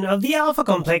citizen of the Alpha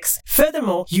Complex.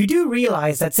 Furthermore, you do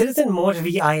realize that Citizen Mort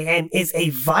v. IAM is a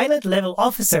Violet-level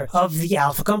officer of the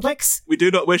Alpha Complex? We do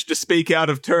not wish to speak out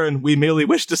of turn. We merely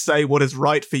wish to say what is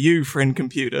right for you, friend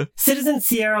computer. Citizen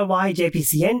Sierra Y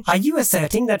JPCN, are you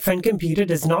asserting that Friend Computer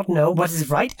does not know what is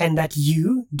right and that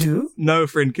you do? No,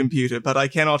 friend computer, but I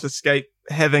cannot escape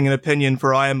having an opinion,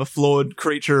 for I am a flawed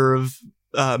creature of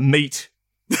meat.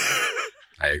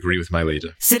 I agree with my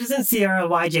leader. Citizen Sierra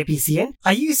Y JPCN,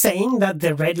 are you saying that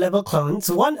the red-level clones,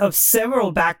 one of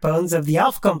several backbones of the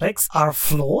Alpha Complex, are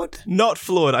flawed? Not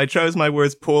flawed. I chose my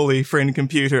words poorly, friend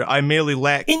computer. I merely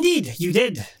lack Indeed, you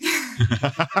did.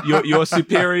 your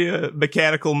superior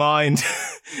mechanical mind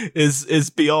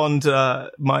is beyond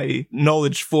my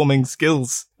knowledge-forming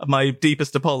skills. My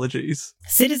deepest apologies.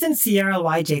 Citizen Sierra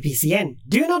Y JPCN,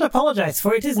 do not apologize,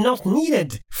 for it is not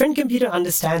needed. Friend Computer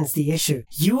understands the issue.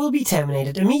 You will be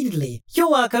terminated immediately. You're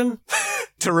welcome.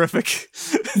 Terrific.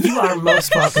 You are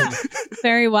most welcome.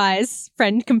 Very wise,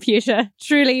 friend computer.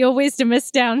 Truly, your wisdom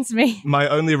astounds me. My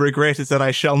only regret is that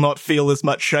I shall not feel as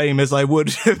much shame as I would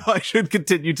if I should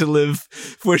continue to live,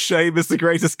 for shame is the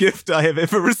greatest gift I have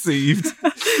ever received.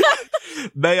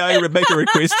 May I make a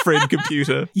request, friend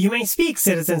computer? You may speak,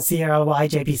 Citizen Sierra Y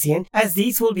JPCN, as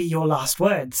these will be your last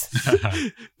words.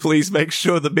 Please make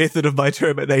sure the method of my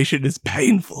termination is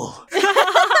painful.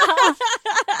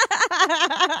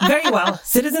 Very well,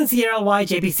 Citizen Sierra Y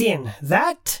JPCN.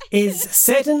 That is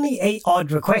certainly a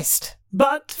odd request.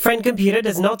 But Friend Computer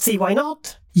does not see why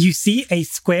not. You see a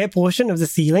square portion of the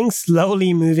ceiling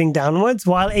slowly moving downwards,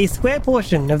 while a square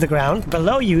portion of the ground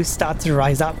below you starts to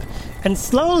rise up. And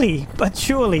slowly, but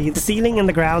surely, the ceiling and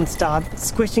the ground start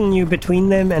squishing you between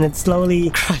them, and it slowly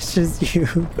crushes you.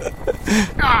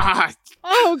 Ah,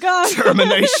 Oh, God.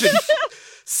 termination.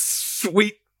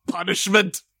 Sweet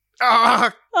punishment.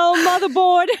 Ah, Oh,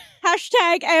 motherboard.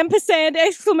 Hashtag ampersand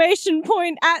exclamation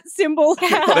point at symbol.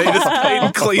 may this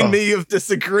pain clean me of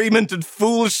disagreement and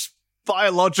foolish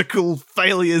biological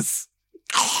failures.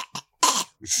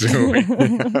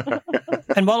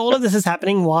 And while all of this is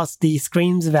happening, whilst the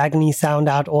screams of agony sound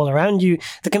out all around you,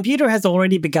 the computer has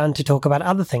already begun to talk about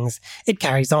other things. It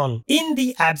carries on. In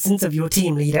the absence of your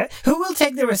team leader, who will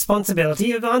take the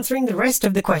responsibility of answering the rest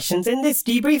of the questions in this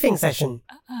debriefing session?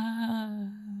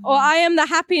 Or I am the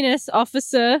happiness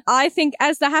officer. I think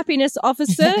as the happiness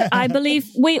officer, I believe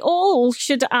we all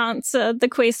should answer the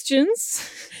questions.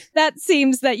 that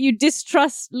seems that you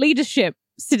distrust leadership,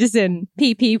 citizen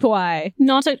PPY.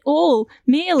 Not at all.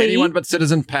 Merely Anyone but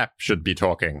Citizen Pap should be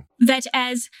talking. that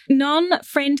as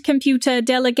non-friend computer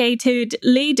delegated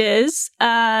leaders,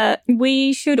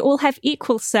 we should all have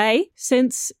equal say,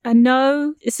 since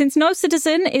no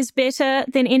citizen is better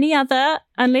than any other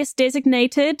unless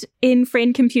designated in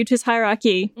friend computer's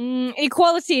hierarchy.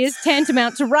 Equality is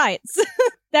tantamount to rights.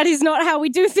 That is not how we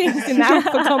do things in the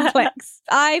Alpha Complex.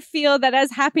 I feel that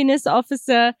as happiness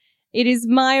officer, it is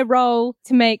my role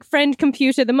to make Friend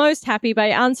Computer the most happy by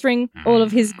answering all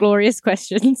of his glorious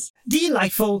questions.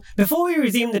 Delightful. Before we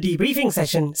resume the debriefing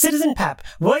session, Citizen Pap,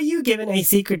 were you given a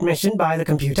secret mission by the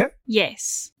computer?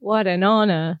 Yes. What an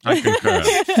honor. I concur.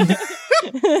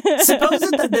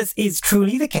 Supposing that this is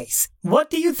truly the case,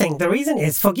 what do you think the reason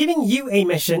is for giving you a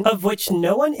mission of which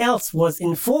no one else was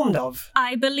informed of?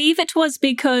 I believe it was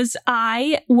because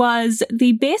I was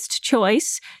the best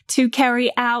choice to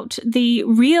carry out the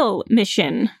real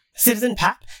mission. Citizen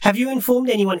Pap, have you informed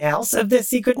anyone else of this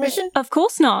secret mission? Of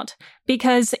course not,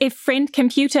 because if Friend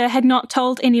Computer had not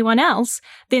told anyone else,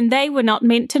 then they were not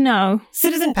meant to know.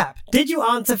 Citizen Pap, did you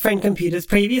answer Friend Computer's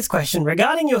previous question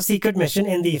regarding your secret mission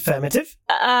in the affirmative?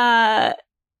 I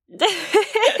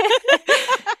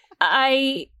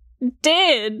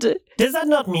did. Does that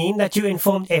not mean that you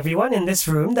informed everyone in this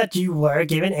room that you were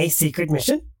given a secret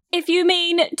mission? If you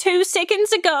mean 2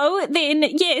 seconds ago, then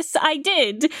yes, I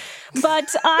did.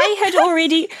 But I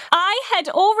had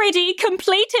already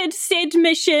completed said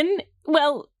mission.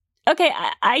 Well, okay,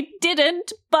 I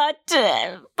didn't, but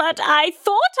I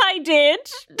thought I did.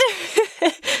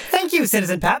 Thank you,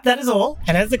 Citizen Pap, that is all.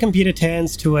 And as the computer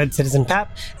turns towards Citizen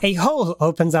Pap, a hole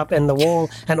opens up in the wall,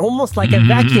 and almost like a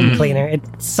vacuum cleaner, it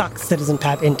sucks Citizen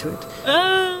Pap into it.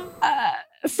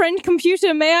 Friend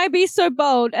Computer, may I be so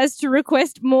bold as to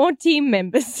request more team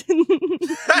members?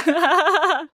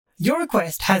 Your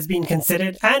request has been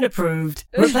considered and approved.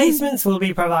 Replacements will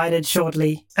be provided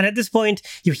shortly. And at this point,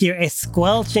 you hear a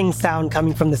squelching sound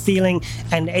coming from the ceiling,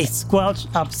 and a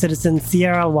squelched up citizen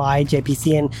Sierra Y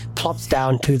JPCN plops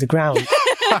down to the ground.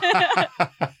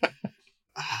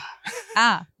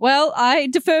 Well, I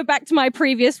defer back to my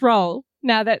previous role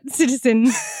now that Citizen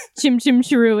Chim Chim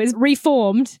Chiru is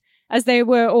reformed, as they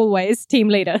were always team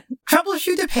leader.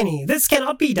 Troubleshooter Penny, this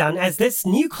cannot be done as this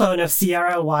new clone of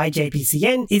Sierra Y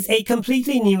JPCN is a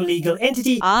completely new legal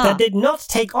entity that did not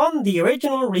take on the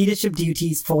original leadership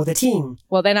duties for the team.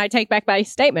 Well, then I take back my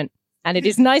statement. And it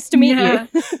is nice to meet you.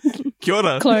 Kia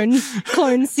ora.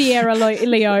 Clone Sierra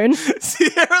Leone.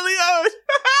 Sierra Leone!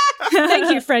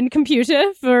 Thank you, Friend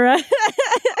Computer, for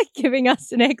giving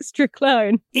us an extra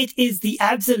clone. It is the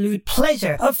absolute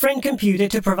pleasure of Friend Computer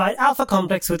to provide Alpha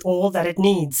Complex with all that it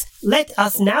needs. Let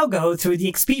us now go through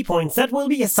the XP points that will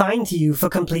be assigned to you for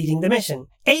completing the mission.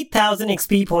 8,000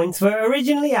 XP points were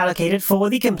originally allocated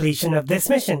for the completion of this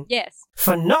mission. Yes.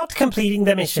 For not completing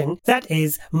the mission, that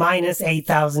is minus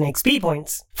 8,000 XP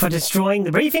points. For destroying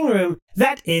the briefing room,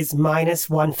 that is minus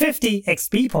 150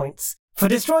 XP points. For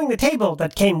destroying the table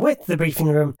that came with the briefing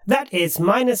room, that is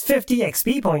minus 50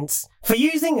 XP points. For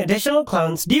using additional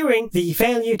clones during the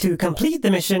failure to complete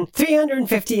the mission,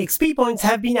 350 XP points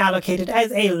have been allocated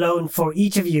as a loan for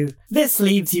each of you. This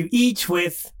leaves you each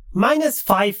with minus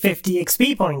 550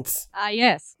 XP points.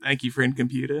 Yes. Thank you, Friend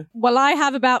Computer. Well, I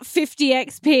have about 50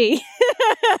 XP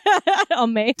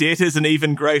on me. Debt is an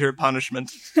even greater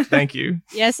punishment. Thank you.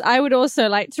 Yes, I would also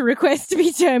like to request to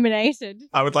be terminated.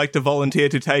 I would like to volunteer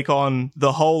to take on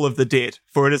the whole of the debt,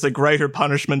 for it is a greater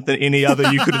punishment than any other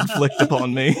you could inflict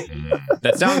upon me.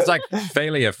 That sounds like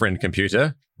failure, Friend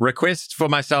Computer. Request for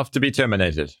myself to be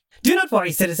terminated. Do not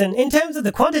worry, citizen. In terms of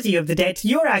the quantity of the debt,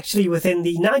 you're actually within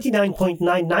the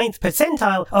 99.99th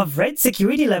percentile of red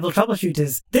security level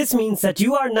troubleshooters. This means that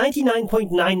you are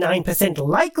 99.99%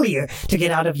 likelier to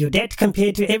get out of your debt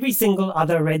compared to every single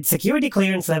other red security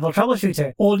clearance level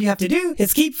troubleshooter. All you have to do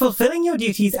is keep fulfilling your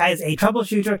duties as a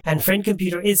troubleshooter, and Friend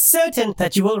Computer is certain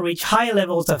that you will reach higher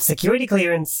levels of security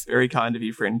clearance. Very kind of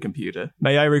you, Friend Computer.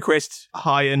 May I request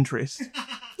high interest?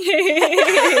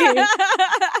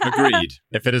 Agreed.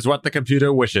 If it is what the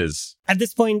computer wishes. At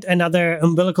this point, another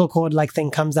umbilical cord-like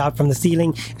thing comes out from the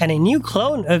ceiling, and a new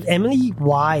clone of Emily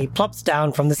Y plops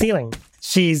down from the ceiling.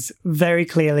 She's very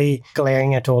clearly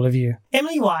glaring at all of you.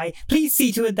 Emily Y, please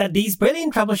see to it that these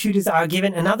brilliant troubleshooters are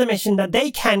given another mission that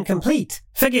they can complete.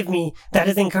 Forgive me, that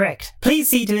is incorrect. Please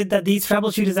see to it that these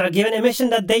troubleshooters are given a mission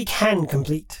that they can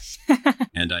complete.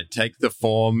 And I take the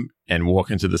form and walk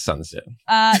into the sunset.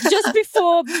 Just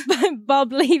before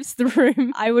Bob leaves the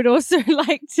room, I would also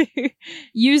like to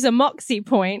use a moxie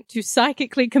point to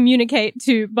psychically communicate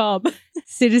to Bob.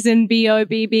 Citizen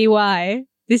BOBBY.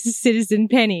 This is Citizen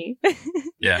Penny.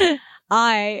 Yeah.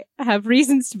 I have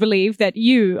reasons to believe that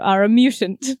you are a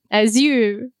mutant, as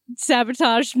you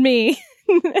sabotaged me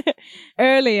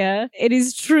earlier. It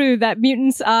is true that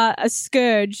mutants are a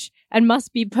scourge and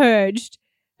must be purged,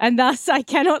 and thus I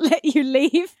cannot let you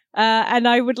leave. And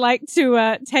I would like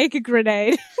to take a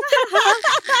grenade,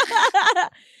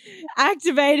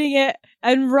 activating it,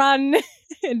 and run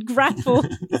and grapple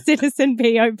Citizen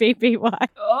P-O-P-P-Y.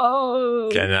 Oh.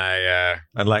 Can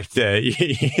I'd like to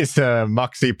use a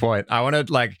moxie point. I want to,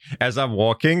 like, as I'm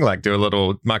walking, like, do a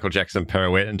little Michael Jackson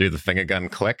pirouette and do the finger gun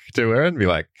click to her and be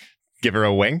like, give her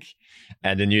a wink.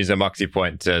 And then use a moxie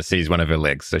point to seize one of her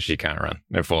legs so she can't run.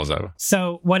 It falls over.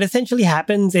 So what essentially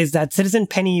happens is that Citizen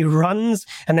Penny runs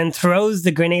and then throws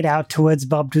the grenade out towards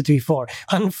Bob 234.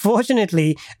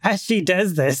 Unfortunately, as she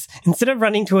does this, instead of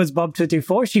running towards Bob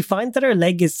 234, she finds that her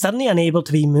leg is suddenly unable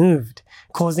to be moved,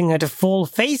 causing her to fall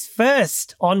face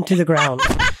first onto the ground.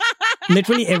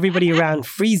 Literally everybody around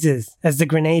freezes as the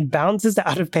grenade bounces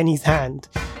out of Penny's hand.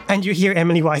 And you hear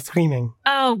Emily White screaming.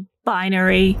 Oh,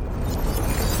 binary.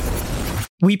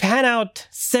 We pan out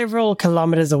several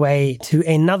kilometers away to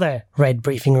another Red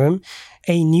briefing room.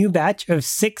 A new batch of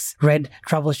 6 Red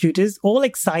troubleshooters, all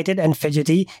excited and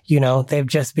fidgety, you know, they've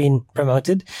just been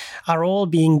promoted, are all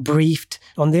being briefed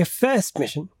on their first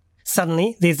mission.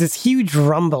 Suddenly, there's this huge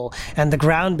rumble, and the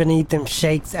ground beneath them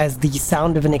shakes as the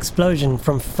sound of an explosion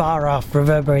from far off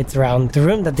reverberates around the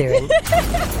room that they're in.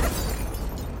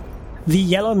 The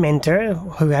yellow mentor,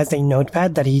 who has a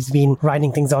notepad that he's been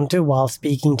writing things onto while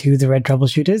speaking to the Red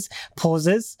troubleshooters,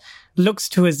 pauses, looks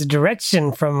towards the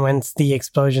direction from whence the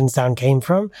explosion sound came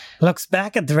from, looks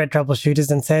back at the Red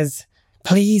troubleshooters and says,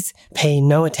 "Please pay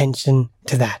no attention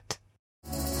to that."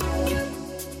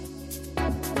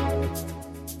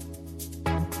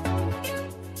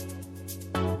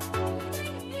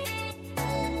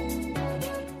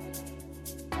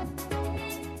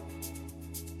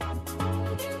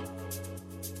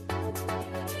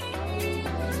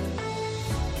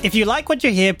 If you like what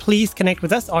you hear, please connect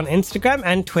with us on Instagram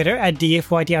and Twitter at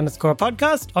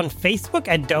DFYT_podcast, on Facebook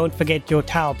at Don't Forget Your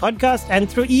Towel Podcast, and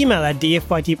through email at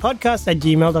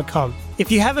dfytpodcast@gmail.com.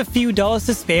 If you have a few dollars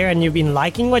to spare and you've been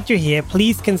liking what you hear,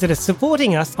 please consider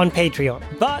supporting us on Patreon.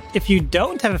 But if you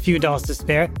don't have a few dollars to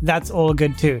spare, that's all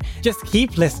good too. Just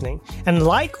keep listening and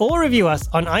like or review us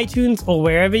on iTunes or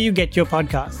wherever you get your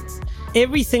podcasts.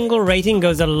 Every single rating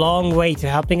goes a long way to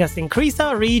helping us increase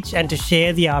our reach and to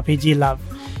share the RPG love.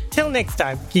 Till next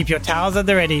time, keep your towels at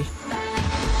the ready.